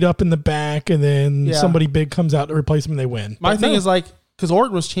gets beat up in the back, and then somebody big comes out to replace him, and they win. My thing is because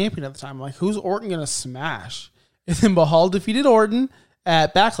Orton was champion at the time. I'm like, who's Orton going to smash? And then Mahal defeated Orton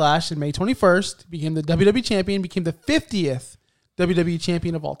at Backlash on May 21st, became the WWE champion, became the 50th WWE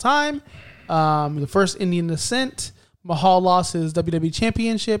champion of all time, the first Indian descent. Mahal lost his WWE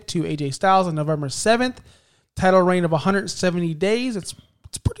championship to AJ Styles on November 7th. Title reign of 170 days. It's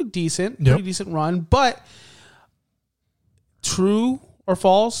pretty decent. Pretty decent run. But true or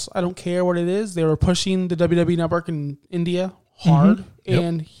false, I don't care what it is. They were pushing the WWE network in India hard,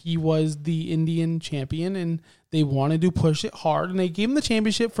 and he was the Indian champion, and they wanted to push it hard, and they gave him the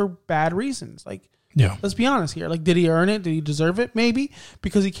championship for bad reasons. Let's be honest here. Did he earn it? Did he deserve it? Maybe.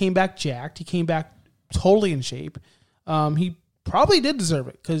 Because he came back jacked. He came back totally in shape. He probably did deserve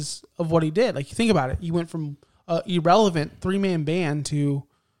it because of what he did. You think about it. He went from irrelevant 3-man band to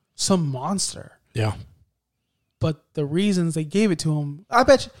some monster. Yeah. But the reasons they gave it to him, I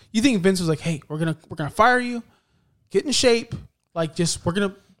bet you think Vince was like, "Hey, we're gonna fire you, get in shape. We're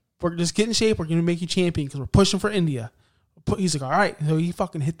just get in shape. We're gonna make you champion because we're pushing for India." He's like, "All right." So he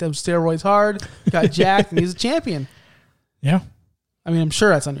fucking hit them steroids hard, got jacked, and he's a champion. Yeah. I mean, I'm sure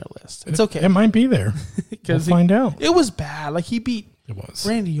that's on your list. It's okay. It might be there. We'll find out. It was bad. He beat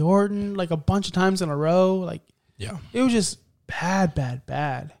Randy Orton a bunch of times in a row. It was just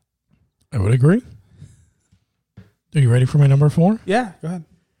bad. I would agree. Are you ready for my number 4? Yeah, go ahead.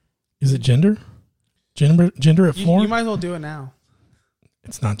 Is it Jinder? Jinder at 4? You might as well do it now.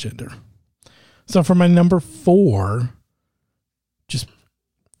 It's not Jinder. So for my number 4,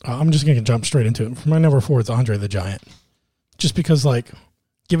 I'm just going to jump straight into it. For my number 4, it's Andre the Giant. Just because,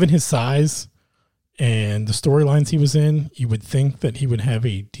 given his size and the storylines he was in, you would think that he would have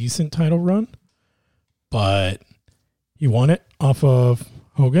a decent title run. But he won it off of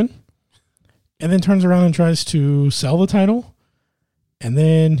Hogan. And then turns around and tries to sell the title. And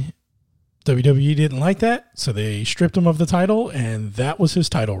then WWE didn't like that. So they stripped him of the title. And that was his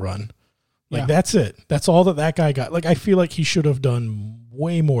title run. That's it. That's all that guy got. I feel like he should have done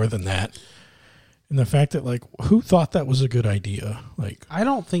way more than that. And the fact that, who thought that was a good idea? I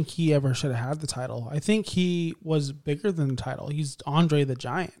don't think he ever should have had the title. I think he was bigger than the title. He's Andre the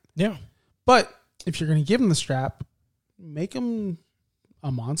Giant. Yeah. But if you're going to give him the strap, make him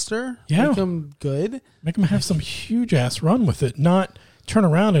a monster. Yeah. Make him good. Make him have some huge-ass run with it. Not turn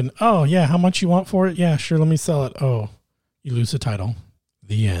around and, oh, yeah, how much you want for it? Yeah, sure, let me sell it. Oh, you lose the title.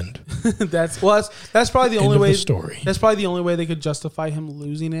 The end. That's probably the only way. Story. That's probably the only way they could justify him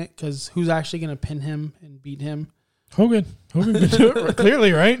losing it, because who's actually going to pin him and beat him? Hogan could do it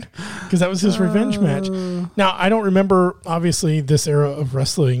clearly, right? Because that was his revenge match. Now I don't remember obviously this era of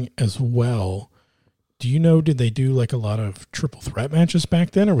wrestling as well. Do you know, did they do like a lot of triple threat matches back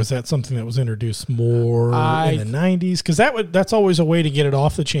then, or was that something that was introduced more in the 90s? Because that's always a way to get it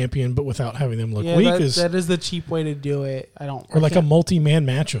off the champion, but without having them look weak. That is the cheap way to do it. Or like a multi-man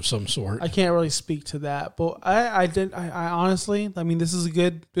match of some sort. I can't really speak to that, but I honestly, I mean, this is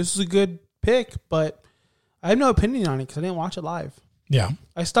a good pick, but I have no opinion on it because I didn't watch it live. Yeah.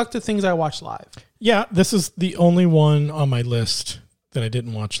 I stuck to things I watched live. Yeah, this is the only one on my list that I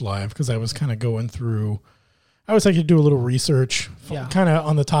didn't watch live because I was kind of going through. I always like to do a little research, kind of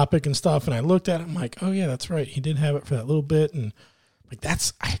on the topic and stuff. And I looked at it, I'm like, oh yeah, that's right. He did have it for that little bit, and like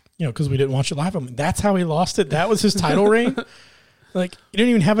because we didn't watch it live. I'm like, that's how he lost it. That was his title reign. Like, you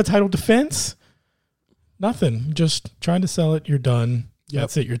didn't even have a title defense. Nothing. Just trying to sell it. You're done. Yep.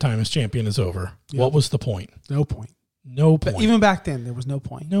 That's it. Your time as champion is over. Yep. What was the point? No point. No point. But even back then, there was no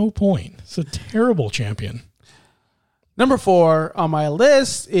point. No point. It's a terrible champion. Number 4 on my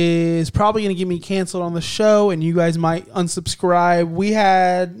list is probably going to get me canceled on the show, and you guys might unsubscribe. We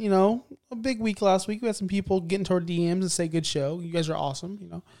had, a big week last week. We had some people get into our DMs and say, good show. You guys are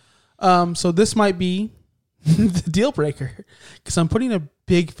awesome, So this might be the deal breaker because I'm putting a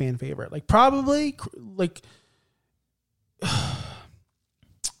big fan favorite.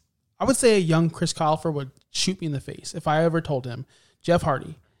 I would say a young Chris Colfer would shoot me in the face if I ever told him Jeff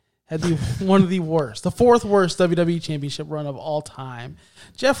Hardy had one of the worst, the 4th worst WWE Championship run of all time.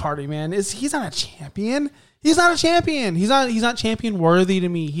 Jeff Hardy, man, he's not a champion. He's not a champion. He's not champion worthy to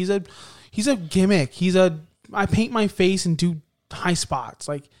me. He's a gimmick. I paint my face and do high spots.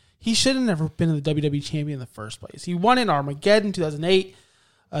 Like, he should have never been the WWE champion in the first place. He won in Armageddon 2008.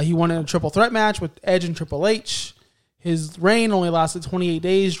 He won in a triple threat match with Edge and Triple H. His reign only lasted 28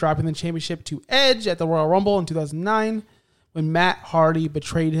 days, dropping the championship to Edge at the Royal Rumble in 2009 when Matt Hardy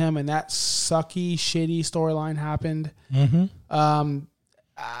betrayed him and that sucky, shitty storyline happened. Mm-hmm.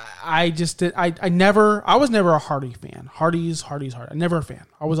 I was never a Hardy fan. Hardy's Hardy. I'm never a fan.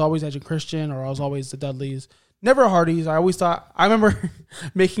 I was always Edge and Christian, or I was always the Dudleys. Never a Hardy's. I remember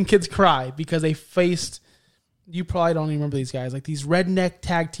making kids cry because they faced, you probably don't even remember these guys, like these redneck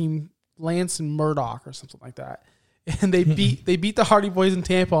tag team, Lance and Murdoch or something like that. And they beat the Hardy Boys in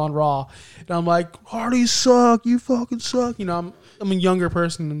Tampa on Raw. And I'm like, Hardys suck. You fucking suck. I'm a younger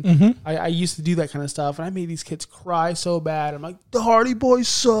person. And I used to do that kind of stuff. And I made these kids cry so bad. I'm like, the Hardy Boys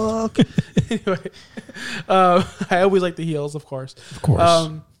suck. Anyway, I always like the heels, of course. Of course.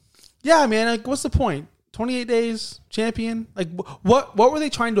 Yeah, man. Like, what's the point? 28 days, champion. Like, what were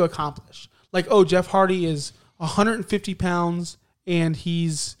they trying to accomplish? Like, oh, Jeff Hardy is 150 pounds and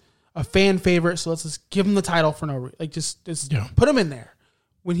he's a fan favorite, so let's just give him the title for no reason. Like, just put him in there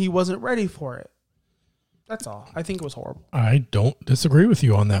when he wasn't ready for it. That's all. I think it was horrible. I don't disagree with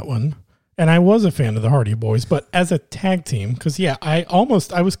you on that one. And I was a fan of the Hardy Boys, but as a tag team, because, I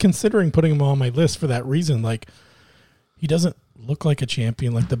was considering putting him on my list for that reason. Like, he doesn't look like a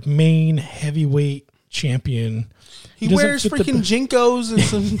champion, like the main heavyweight champion. He wears freaking Jinkos and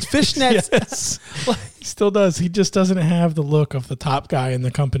some fishnets. Yes. He still does. He just doesn't have the look of the top guy in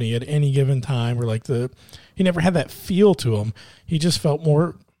the company at any given time, or like he never had that feel to him. He just felt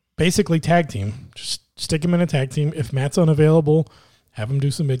more basically tag team. Just stick him in a tag team. If Matt's unavailable, have him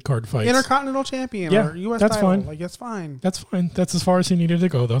do some mid-card fights. Intercontinental champion or U.S. that's title. Fine. Like, that's fine. That's fine. That's as far as he needed to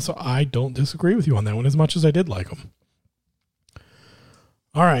go, though. So I don't disagree with you on that one as much as I did like him.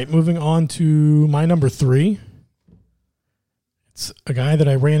 All right, moving on to my number 3. It's a guy that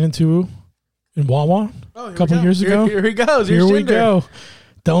I ran into in Wawa a couple years ago. Here he goes. Here we go.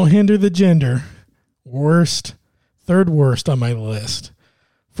 Don't hinder the gender. Third worst on my list.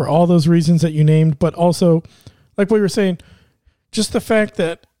 For all those reasons that you named, but also, like we were saying, just the fact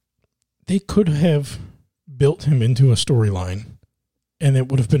that they could have built him into a storyline and it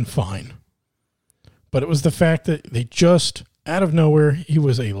would have been fine. But it was the fact that they just, out of nowhere, he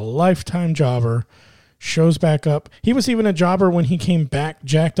was a lifetime jobber, shows back up. He was even a jobber when he came back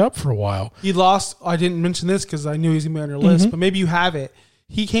jacked up for a while. He lost, I didn't mention this because I knew he was going to be on your list, but maybe you have it.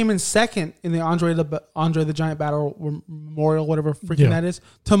 He came in second in the Andre the Giant Battle Memorial, whatever freaking that is,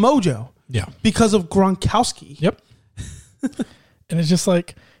 to Mojo. Yeah. Because of Gronkowski. Yep. And it's just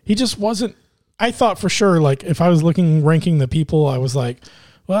like, he just wasn't, I thought for sure, like, if I was ranking the people, I was like,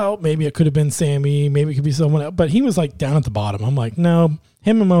 well, maybe it could have been Sammy, maybe it could be someone else, but he was like down at the bottom. I'm like, no,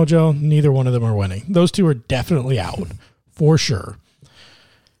 him and Mojo, neither one of them are winning. Those two are definitely out for sure.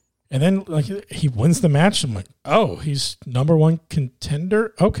 And then like he wins the match. I'm like, oh, he's number 1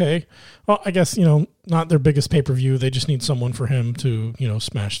 contender. Okay. Well, I guess, not their biggest pay-per-view. They just need someone for him to,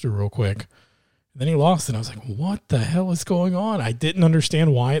 smash through real quick. And then he lost, and I was like, what the hell is going on? I didn't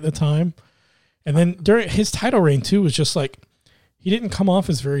understand why at the time. And then during his title reign too was just like, he didn't come off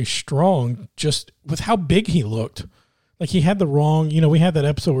as very strong just with how big he looked. Like he had the wrong, we had that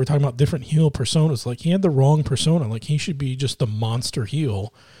episode where we were talking about different heel personas. Like he had the wrong persona. Like he should be just the monster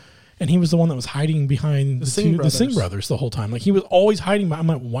heel. And he was the one that was hiding behind the Singh brothers the whole time. Like he was always hiding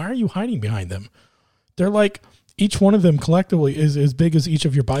behind. I'm like, why are you hiding behind them? They're like, each one of them collectively is as big as each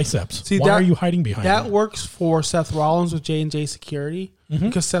of your biceps. Why are you hiding behind them? That works for Seth Rollins with J&J Security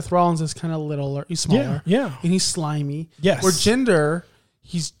because Seth Rollins is kind of littler. He's smaller. Yeah. And he's slimy. Yes. Where Jinder,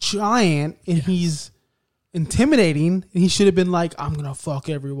 he's giant and he's intimidating, and he should have been like, I'm gonna fuck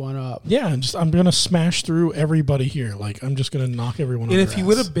everyone up. Yeah, and I'm gonna smash through everybody here. Like I'm just gonna knock everyone. And if he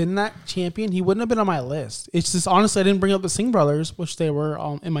would have been that champion, he wouldn't have been on my list. It's just honestly, I didn't bring up the Singh brothers, which they were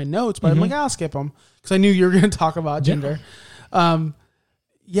in my notes, but I'm like, I'll skip them because I knew you were gonna talk about Jinder.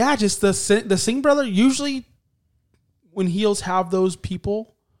 Just the Singh brother. Usually, when heels have those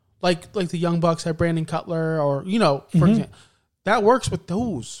people, like the Young Bucks have Brandon Cutler, or for example. That works with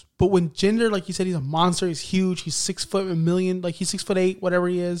those. But when Jinder, like you said, he's a monster, he's huge, he's 6 foot a million, like he's 6'8", whatever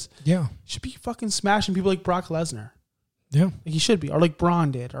he is. Yeah. He should be fucking smashing people like Brock Lesnar. Yeah. Like he should be. Or like Braun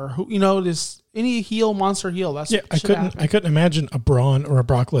did. Or this any heel, monster heel. That's I couldn't imagine a Braun or a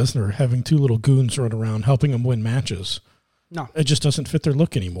Brock Lesnar having two little goons run around helping them win matches. No. It just doesn't fit their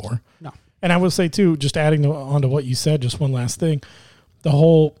look anymore. No. And I will say too, just adding on to what you said, just one last thing.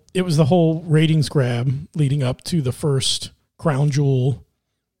 It was the whole ratings grab leading up to the first Crown Jewel,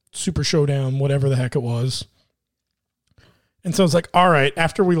 Super Showdown, whatever the heck it was. And so it's like, all right,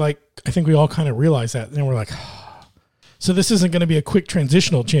 after I think we all kind of realized that, and then we're like, so this isn't going to be a quick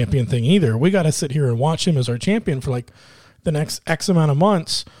transitional champion thing either. We got to sit here and watch him as our champion for like the next X amount of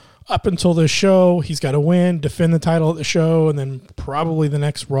months up until this show. He's got to win, defend the title at the show, and then probably the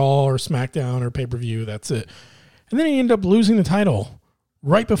next Raw or SmackDown or pay-per-view. That's it. And then he ended up losing the title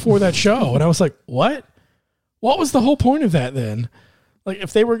right before that show. And I was like, what? What was the whole point of that then? Like,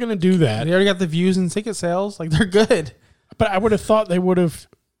 if they were going to do that. They already got the views and ticket sales. Like, they're good. But I would have thought they would have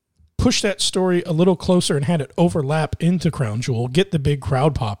pushed that story a little closer and had it overlap into Crown Jewel, get the big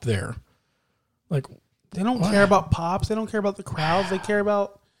crowd pop there. Like, they don't care about pops. They don't care about the crowds. They care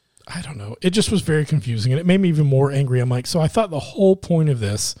about... I don't know. It just was very confusing, and it made me even more angry. I'm like, so I thought the whole point of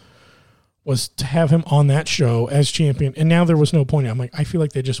this was to have him on that show as champion, and now there was no point. I'm like, I feel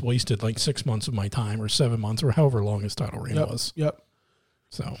like they just wasted like 6 months of my time, or 7 months, or however long his title reign was. Yep.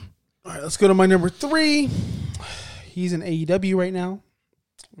 So, all right, let's go to my number 3. He's in AEW right now.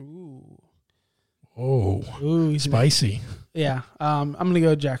 Ooh, he's spicy. Yeah, I'm gonna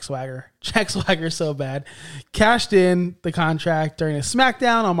go Jack Swagger. Jack Swagger's so bad. Cashed in the contract during a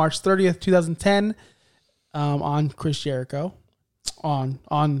SmackDown on March 30th, 2010, on Chris Jericho,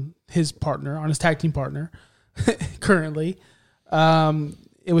 on his partner, on his tag team partner, currently.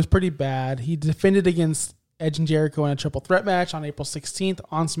 It was pretty bad. He defended against Edge and Jericho in a triple threat match on April 16th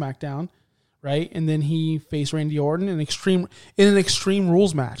on SmackDown, right? And then he faced Randy Orton in an Extreme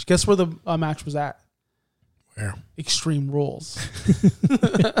Rules match. Guess where the match was at? Where? Extreme Rules.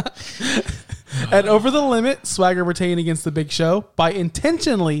 At Over the Limit, Swagger retained against the Big Show by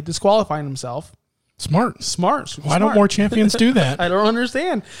intentionally disqualifying himself. Smart. Why don't more champions do that? I don't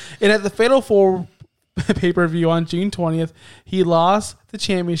understand. And at the Fatal 4 pay-per-view on June 20th, he lost the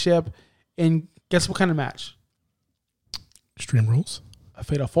championship in, guess what kind of match? Extreme Rules? A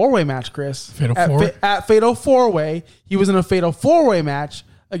Fatal 4-Way match, Chris. Fatal 4? At Fatal 4-Way, he was in a Fatal 4-Way match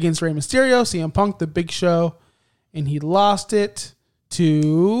against Rey Mysterio, CM Punk, The Big Show, and he lost it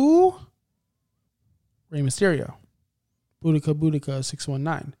to Rey Mysterio. Boudica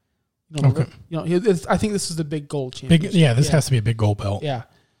 619. Okay. I think this is the big gold championship. This has to be a big gold belt. Yeah.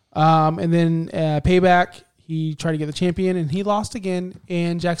 And then Payback, he tried to get the champion, and he lost again.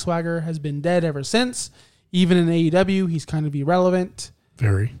 And Jack Swagger has been dead ever since. Even in AEW, he's kind of irrelevant.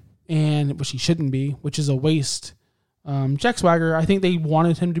 Very. And which he shouldn't be, which is a waste. Jack Swagger, I think they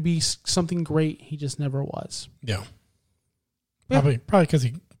wanted him to be something great. He just never was. Yeah. Probably because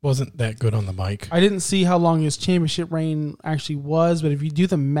he wasn't that good on the mic. I didn't see how long his championship reign actually was, but if you do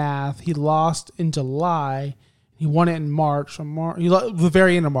the math, he lost in July. He won it in March. The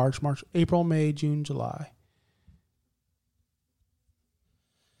very end of March, April, May, June, July.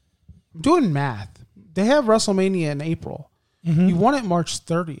 I'm doing math. They have WrestleMania in April. Mm-hmm. He won it March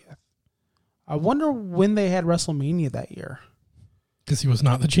 30th. I wonder when they had WrestleMania that year. Because he was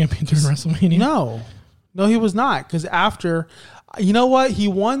not the champion during WrestleMania? No, he was not. Because after, you know what? He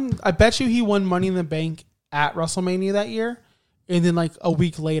won, I bet you he won Money in the Bank at WrestleMania that year. And then like a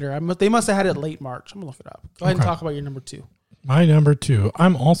week later, they must have had it late March. I'm going to look it up. Go ahead and talk about your number 2. My number 2.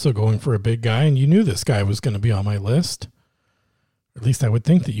 I'm also going for a big guy, and you knew this guy was going to be on my list. At least I would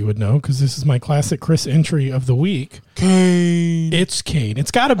think that you would know, because this is my classic Chris entry of the week. Kane. It's Kane.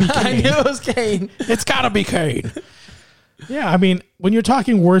 It's got to be Kane. I knew it was Kane. It's got to be Kane. Yeah, I mean, when you're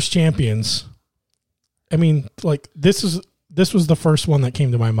talking worst champions, I mean, like, this was the first one that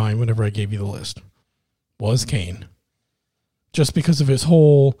came to my mind whenever I gave you the list, was Kane. Just because of his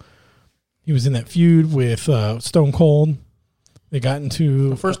whole, he was in that feud with Stone Cold. They got into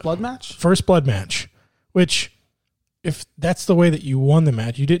The first blood match, which, if that's the way that you won the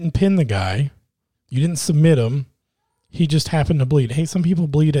match, you didn't pin the guy, you didn't submit him, he just happened to bleed. Hey, some people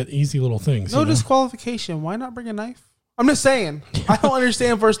bleed at easy little things. No disqualification. Why not bring a knife? I'm just saying. I don't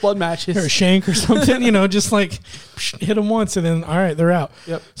understand first blood matches. Or a shank or something, just like hit them once and then, all right, they're out.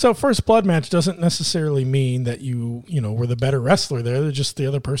 Yep. So first blood match doesn't necessarily mean that you were the better wrestler there. They're just the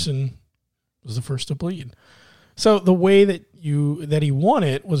other person was the first to bleed. So the way that he won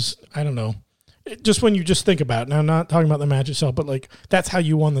it was, I don't know, just when you just think about it. Now, I'm not talking about the match itself, but like that's how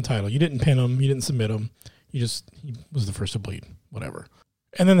you won the title. You didn't pin him. You didn't submit him. He was the first to bleed, whatever.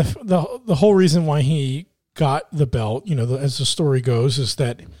 And then the whole reason why he got the belt, as the story goes, is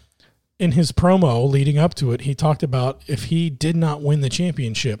that in his promo leading up to it, he talked about if he did not win the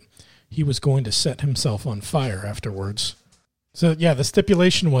championship, he was going to set himself on fire afterwards. So, yeah, the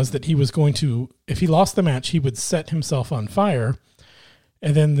stipulation was that he was going to, if he lost the match, he would set himself on fire.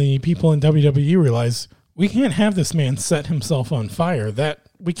 And then the people in WWE realized, we can't have this man set himself on fire.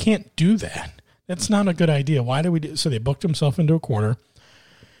 We can't do that. That's not a good idea. Why do we do? So they booked himself into a corner.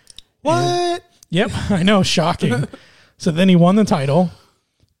 What? Yep, I know, shocking. So then he won the title,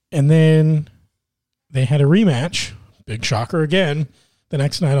 and then they had a rematch, big shocker again, the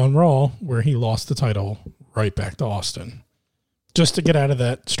next night on Raw, where he lost the title right back to Austin. Just to get out of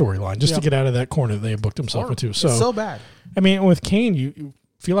that storyline, to get out of that corner that they had booked himself into. So, it's so bad. I mean, with Kane, you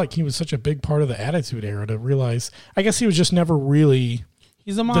feel like he was such a big part of the Attitude Era to realize, I guess he was just never really...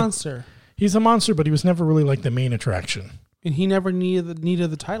 He's a monster. He's a monster, but he was never really like the main attraction. And he never needed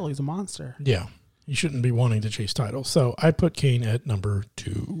the title. He's a monster. Yeah. He shouldn't be wanting to chase titles. So I put Kane at number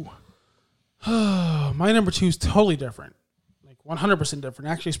 2. My number 2 is totally different. Like 100% different.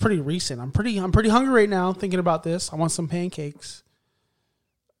 Actually, it's pretty recent. I'm pretty hungry right now thinking about this. I want some pancakes.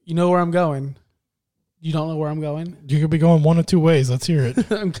 You know where I'm going. You don't know where I'm going? You could be going one of two ways. Let's hear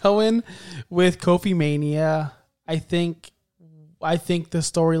it. I'm going with Kofi Mania. I think the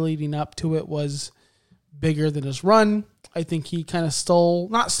story leading up to it was bigger than his run. I think he kind of stole,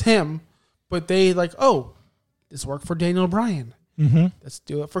 not him, but they like, oh, this worked for Daniel Bryan. Mm-hmm. Let's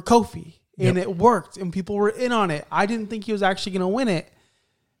do it for Kofi. And it worked, and people were in on it. I didn't think he was actually going to win it,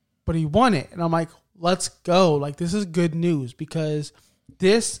 but he won it. And I'm like, let's go. Like, this is good news because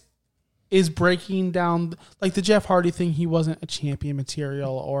this is breaking down, like the Jeff Hardy thing. He wasn't a champion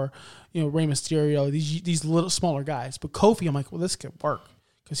material, or, Rey Mysterio, these little smaller guys. But Kofi, I'm like, well, this could work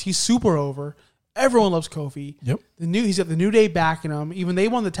because he's super over. Everyone loves Kofi. Yep. He's got the New Day backing him. Even they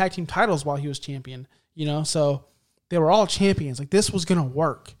won the tag team titles while he was champion, so they were all champions. Like, this was going to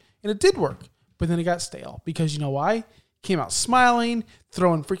work. And it did work. But then it got stale because you know why? Came out smiling,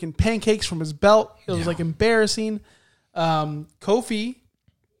 throwing freaking pancakes from his belt. It was like embarrassing. Kofi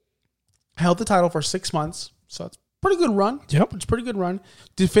held the title for 6 months. So it's a pretty good run. Yep. It's a pretty good run.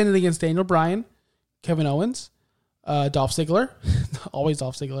 Defended against Daniel Bryan, Kevin Owens, Dolph Ziggler. Always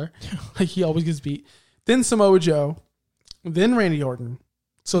Dolph Ziggler. Like, he always gets beat. Then Samoa Joe. Then Randy Orton.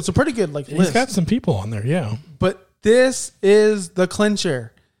 So it's a pretty good list. He's got some people on there, yeah. But this is the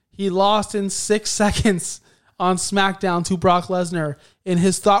clincher. He lost in 6 seconds on SmackDown to Brock Lesnar. And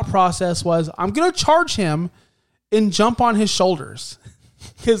his thought process was, I'm going to charge him and jump on his shoulders.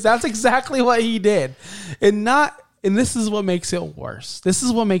 Because that's exactly what he did. And this is what makes it worse. This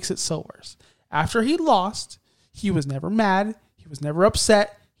is what makes it so worse. After he lost, he was never mad. He was never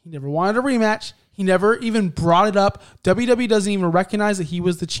upset. He never wanted a rematch. He never even brought it up. WWE doesn't even recognize that he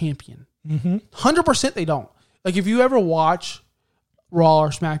was the champion. 100% they don't. Like, if you ever watch Raw or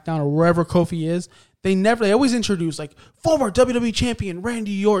SmackDown or wherever Kofi is, they always introduce like former WWE champion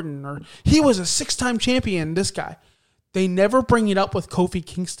Randy Orton, or he was a 6-time champion, this guy. They never bring it up with Kofi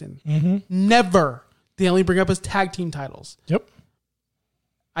Kingston. Never. They only bring up his tag team titles. Yep.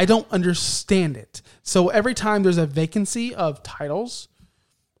 I don't understand it. So every time there's a vacancy of titles,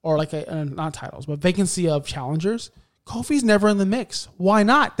 or like not titles, but vacancy of challengers, Kofi's never in the mix. Why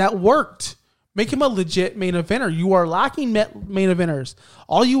not? That worked. Make him a legit main eventer. You are lacking main eventers.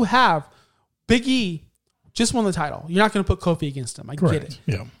 All you have, Big E just won the title. You're not going to put Kofi against him. I get it.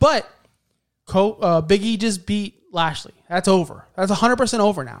 Yeah. But Big E just beat Lashley. That's over. That's 100%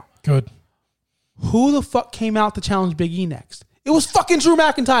 over now. Good. Who the fuck came out to challenge Big E next? It was fucking Drew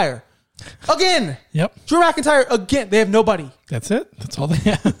McIntyre. Again. Yep. Drew McIntyre again. They have nobody. That's it. That's all they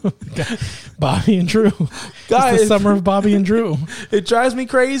have. Bobby and Drew. Guys, it's the summer of Bobby and Drew. It drives me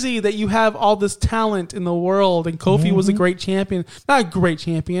crazy that you have all this talent in the world, and Kofi was a great champion. Not a great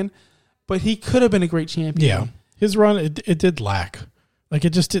champion, but he could have been a great champion. Yeah. His run, it did lack. Like,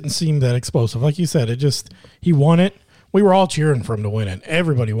 it just didn't seem that explosive. Like you said, he won it. We were all cheering for him to win it.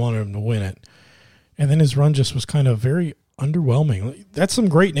 Everybody wanted him to win it. And then his run just was kind of very underwhelming. That's some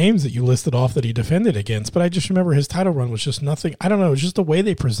great names that you listed off that he defended against, but I just remember his title run was just nothing. I don't know. It was just the way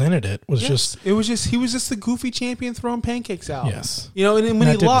they presented it was just. It was just he was just the goofy champion throwing pancakes out. Yes, you know, and then when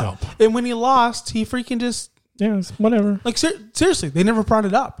he lost, he freaking just whatever. Like seriously, they never brought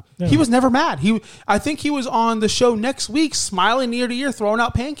it up. Yeah. He was never mad. I think he was on the show next week, smiling ear to ear, throwing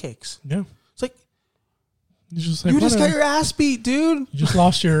out pancakes. Yeah, it's like you just got your ass beat, dude. You just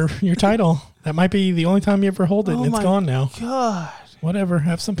lost your title. That might be the only time you ever hold it, and it's gone now. God. Whatever.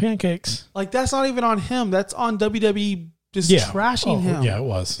 Have some pancakes. Like, that's not even on him. That's on WWE just trashing him. Yeah, it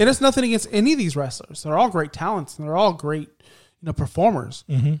was. And it's nothing against any of these wrestlers. They're all great talents, and they're all great, performers.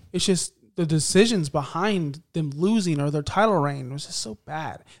 Mm-hmm. It's just the decisions behind them losing or their title reign was just so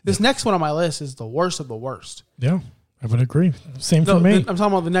bad. This next one on my list is the worst of the worst. Yeah, I would agree. Same for me. I'm talking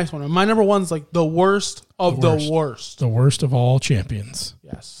about the next one. My number one's like the worst of the worst. The worst of all champions.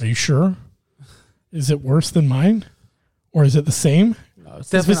 Yes. Are you sure? Is it worse than mine? Or is it the same? No, it's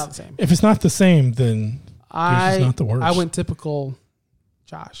definitely not the same. If it's not the same, then it's not the worst. I went typical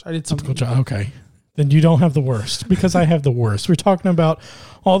Josh. I did something. Typical Josh. Okay. Then you don't have the worst because I have the worst. We're talking about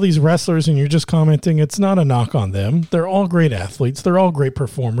all these wrestlers and you're just commenting it's not a knock on them. They're all great athletes. They're all great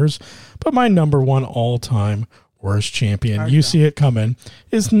performers. But my number one all-time worst champion, you see it coming,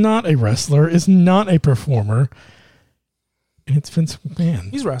 is not a wrestler, is not a performer. And it's Vince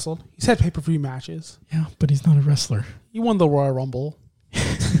McMahon. He's wrestled. He's had pay-per-view matches. Yeah, but he's not a wrestler. He won the Royal Rumble,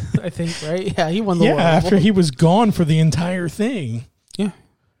 I think, right? Yeah, he won the Royal Rumble. After he was gone for the entire thing. Yeah.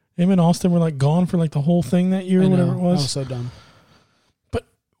 Him and Austin were like gone for like the whole thing that year or whatever it was. That was so dumb. But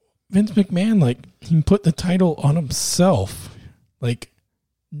Vince McMahon, like, he put the title on himself. Like,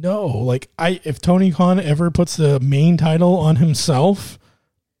 no. Like, if Tony Khan ever puts the main title on himself,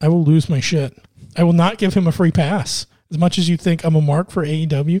 I will lose my shit. I will not give him a free pass. As much as you think I'm a mark for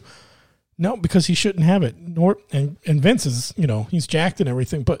AEW, no, because he shouldn't have it. And Vince is, he's jacked and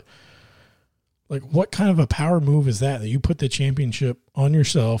everything, but like, what kind of a power move is that you put the championship on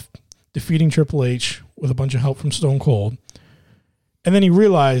yourself, defeating Triple H with a bunch of help from Stone Cold, and then he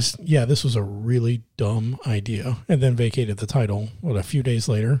realized, yeah, this was a really dumb idea, and then vacated the title, a few days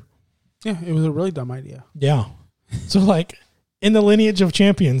later? Yeah, it was a really dumb idea. Yeah. So, like, in the lineage of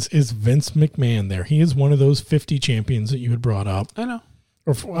champions is Vince McMahon there. He is one of those 50 champions that you had brought up. I know.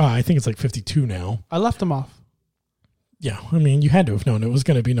 Or I think it's like 52 now. I left him off. Yeah, I mean, you had to have known it was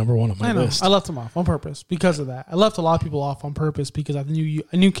going to be number one on my list. I left him off on purpose because of that. I left a lot of people off on purpose because I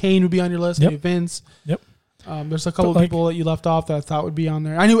knew Kane would be on your list. Yep. I knew Vince. Yep. There's a couple of people that you left off that I thought would be on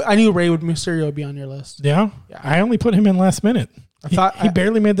there. I knew Mysterio would be on your list. Yeah? I only put him in last minute. He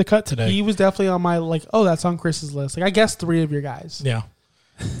barely made the cut today. He was definitely on my, that's on Chris's list. Like, I guessed 3 of your guys. Yeah.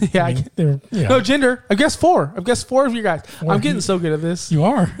 Yeah. No, gender. I guessed 4. I've guessed 4 of your guys. I'm getting so good at this. You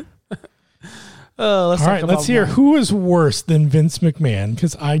are. All right, let's hear who is worse than Vince McMahon,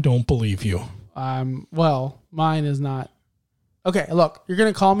 because I don't believe you. Well, mine is not. Okay, look, you're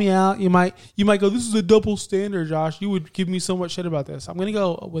gonna call me out. You might go, this is a double standard, Josh. You would give me so much shit about this. I'm gonna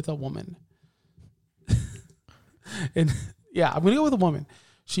go with a woman. And yeah, I'm gonna go with a woman.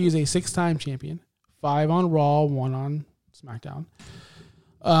 She is a 6-time champion, 5 on Raw, 1 on SmackDown.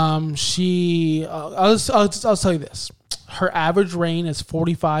 I'll tell you this. Her average reign is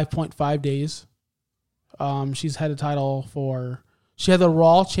 45.5 days. She's had a title she had the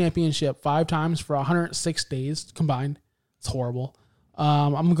Raw Championship 5 times for 106 days combined. It's horrible.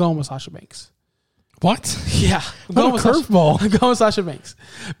 I'm going with Sasha Banks. What? Yeah. I'm going with curveball. I'm going with Sasha Banks.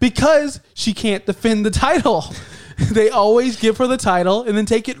 Because she can't defend the title. They always give her the title and then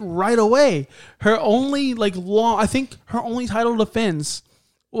take it right away. Her only I think her only title defense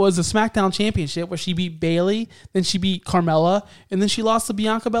was the SmackDown Championship where she beat Bayley, then she beat Carmella, and then she lost to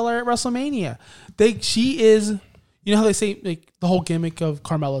Bianca Belair at WrestleMania. She is, how they say the whole gimmick of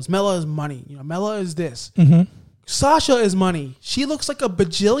Carmella's, Mella is money. Mella is this. Mm-hmm. Sasha is money. She looks like $1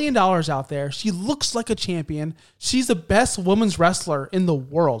 bajillion out there. She looks like a champion. She's the best women's wrestler in the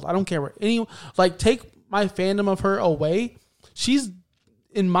world. I don't care what take my fandom of her away. She's,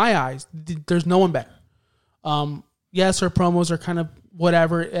 in my eyes, there's no one better. Yes, her promos are kind of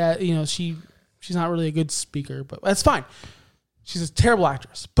whatever. She's not really a good speaker, but that's fine. She's a terrible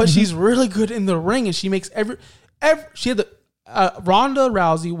actress, but she's really good in the ring, and she makes every. She had Ronda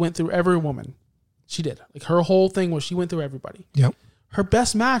Rousey went through every woman. She did. Like, her whole thing was she went through everybody. Yep. Her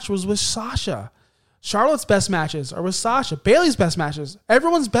best match was with Sasha. Charlotte's best matches are with Sasha. Bayley's best matches,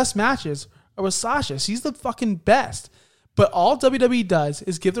 everyone's best matches are with Sasha. She's the fucking best. But all WWE does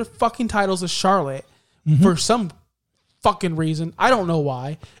is give their fucking titles to Charlotte for some fucking reason. I don't know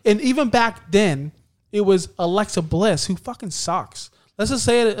why. And even back then, it was Alexa Bliss, who fucking sucks. Let's just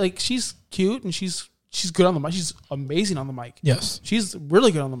say it, like, she's cute and she's good on the mic. She's amazing on the mic. Yes. She's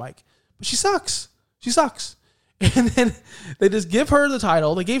really good on the mic. But she sucks. She sucks. And then they just give her the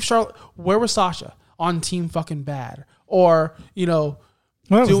title. They gave Charlotte, where was Sasha? On Team fucking Bad. Or, well,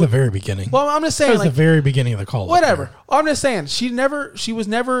 that was the very beginning. Well, I'm just saying, that was the very beginning of the call. Whatever. I'm just saying, she was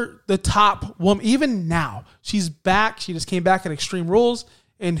never the top woman. Even now, she's back. She just came back at Extreme Rules.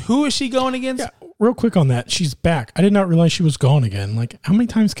 And who is she going against? Yeah, real quick on that. She's back. I did not realize she was gone again. Like, how many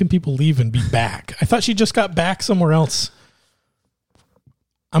times can people leave and be back? I thought she just got back somewhere else.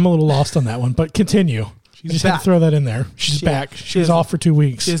 I'm a little lost on that one, but continue. You just had to throw that in there. She's back. She's off for 2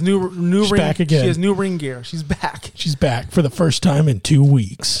 weeks. She has new She's ring. Back again. She has new ring gear. She's back. She's back for the first time in 2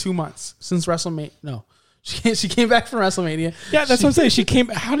 weeks. 2 months since WrestleMania. No, she came back from WrestleMania. Yeah, that's what I'm saying. She came.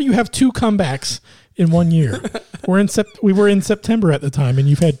 How do you have 2 comebacks in 1 year? We were in September at the time, and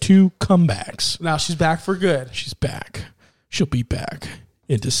you've had 2 comebacks. Now she's back for good. She's back. She'll be back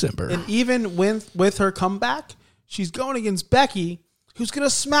in December. And even with her comeback, she's going against Becky, who's going to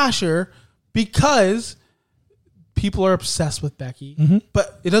smash her because people are obsessed with Becky. Mm-hmm.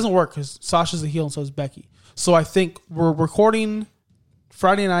 But it doesn't work because Sasha's a heel and so is Becky. So I think we're recording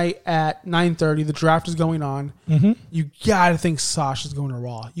Friday night at 9:30. The draft is going on. Mm-hmm. You got to think Sasha's going to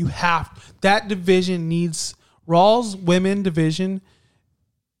Raw. You have. That division needs... Raw's women division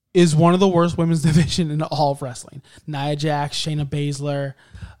is one of the worst women's division in all of wrestling. Nia Jax, Shayna Baszler,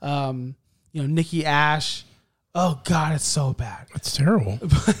 Nikki Ash... Oh, God, it's so bad. It's terrible.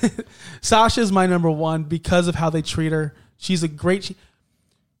 Sasha's my number one because of how they treat her. She's a great...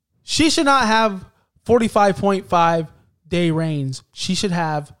 She should not have 45.5 day reigns. She should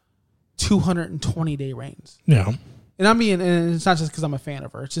have 220 day reigns. Yeah. And it's not just because I'm a fan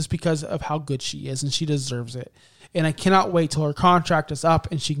of her. It's just because of how good she is, and she deserves it. And I cannot wait till her contract is up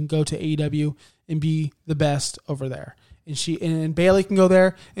and she can go to AEW and be the best over there. And Bayley can go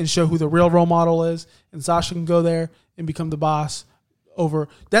there and show who the real role model is, and Sasha can go there and become the boss over.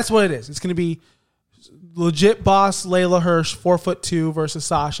 That's what it is. It's going to be legit boss Layla Hirsch, 4'2" versus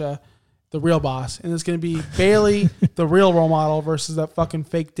Sasha, the real boss, and it's going to be Bayley, the real role model, versus that fucking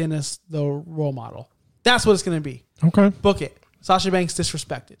fake Dennis, the role model. That's what it's going to be. Okay, book it. Sasha Banks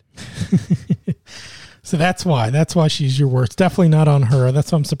disrespected. So that's why she's your worst. Definitely not on her.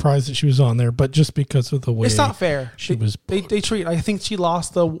 That's why I'm surprised that she was on there, but just because of the way it's not fair. They treat. I think she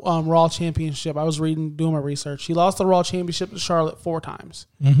lost the Raw Championship. I was doing my research. She lost the Raw Championship to Charlotte 4 times.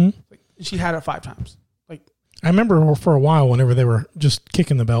 Mm-hmm. She had it 5 times. I remember for a while whenever they were just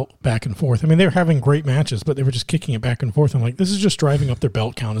kicking the belt back and forth. I mean, they were having great matches, but they were just kicking it back and forth. I'm like, this is just driving up their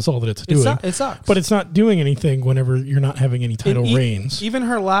belt count is all that it's doing. It sucks. But it's not doing anything whenever you're not having any title reigns. Even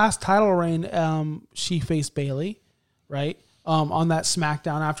her last title reign, she faced Bayley, right? On that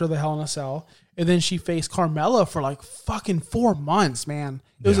SmackDown after the Hell in a Cell. And then she faced Carmella for like fucking 4 months, man.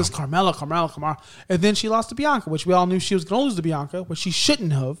 It was just Carmella. And then she lost to Bianca, which we all knew she was going to lose to Bianca, which she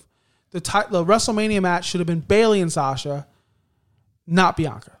shouldn't have. The WrestleMania match should have been Bayley and Sasha, not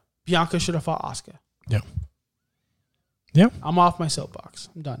Bianca. Bianca should have fought Asuka. Yeah. Yeah. I'm off my soapbox.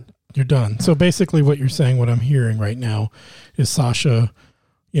 I'm done. You're done. So basically what you're saying, what I'm hearing right now is Sasha,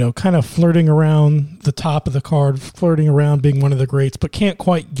 kind of flirting around the top of the card, flirting around being one of the greats, but can't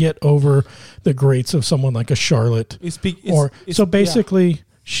quite get over the greats of someone like a Charlotte. So basically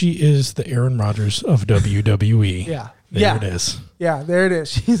she is the Aaron Rodgers of WWE. Yeah. There it is. Yeah, there it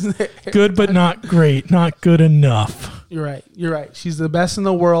is. She's good, but not great. Not good enough. You're right. She's the best in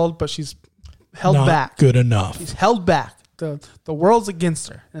the world, but she's held not back. Good enough. She's held back. The world's against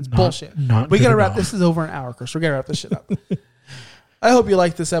her. And it's bullshit. We got to wrap. This is over an hour, Chris. We got to wrap this shit up. I hope you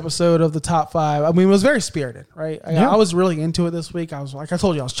liked this episode of the top 5. I mean, it was very spirited, right? I was really into it this week. I was, like I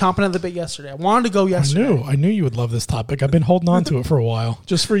told you, I was chomping at the bit yesterday. I wanted to go yesterday. I knew you would love this topic. I've been holding on to it for a while,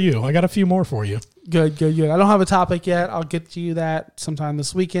 just for you. I got a few more for you. Good. I don't have a topic yet. I'll get to you that sometime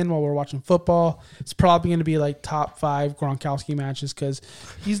this weekend while we're watching football. It's probably going to be like top 5 Gronkowski matches because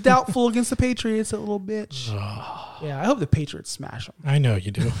he's doubtful against the Patriots, that little bitch. Yeah, I hope the Patriots smash him. I know you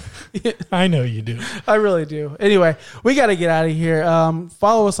do. I know you do. I really do. Anyway, we got to get out of here.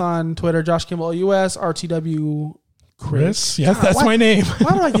 Follow us on Twitter, Josh Kimball US, RTW Chris. Yes, God, that's my name.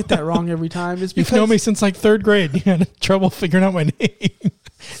 Why do I get that wrong every time? It's because you've known me since like 3rd grade. You had trouble figuring out my name.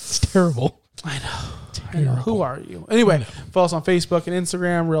 It's terrible. I know. I know. Who are you? Anyway, follow us on Facebook and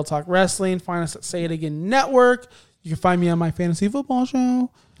Instagram, Real Talk Wrestling. Find us at Say It Again Network. You can find me on my fantasy football show,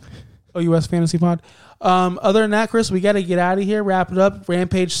 OUS Fantasy Pod. Other than that, Chris, we got to get out of here, wrap it up.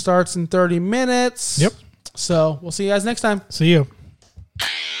 Rampage starts in 30 minutes. Yep. So we'll see you guys next time. See you.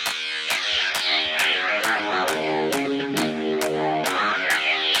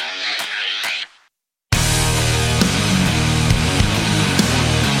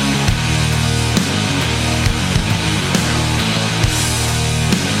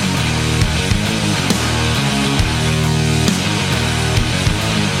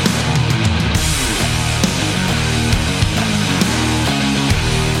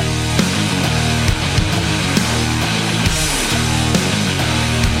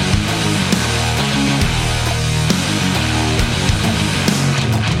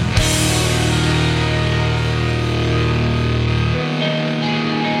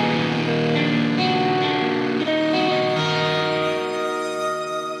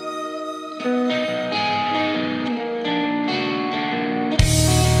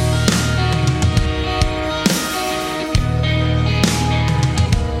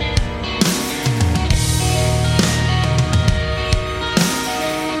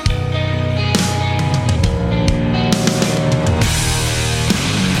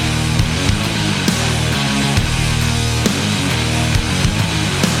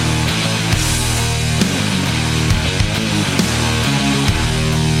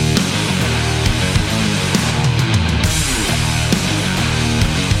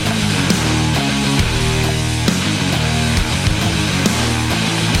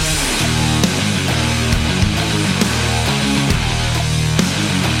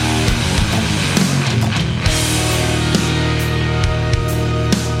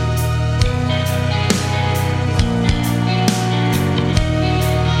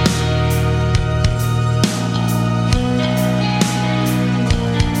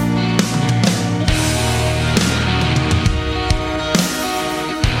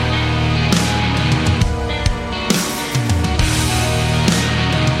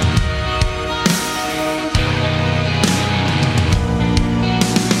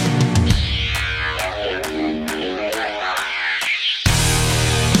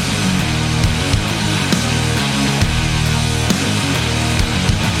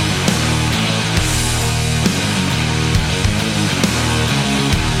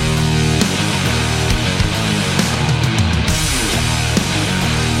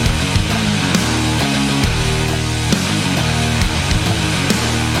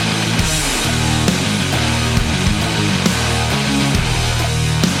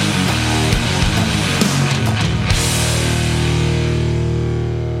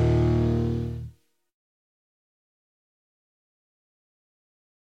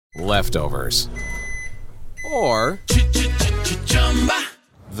 Leftovers, or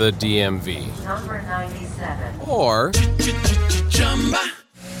the DMV, Number 97. or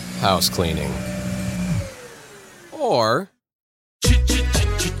house cleaning, or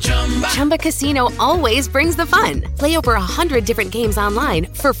Chumba Casino always brings the fun. Play over 100 different games online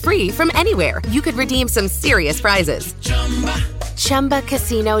for free from anywhere. You could redeem some serious prizes.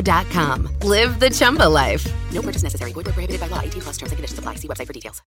 ChumbaCasino.com. Live the Chumba life. No purchase necessary. Void where prohibited by law. 18+ terms and conditions apply. See website for details.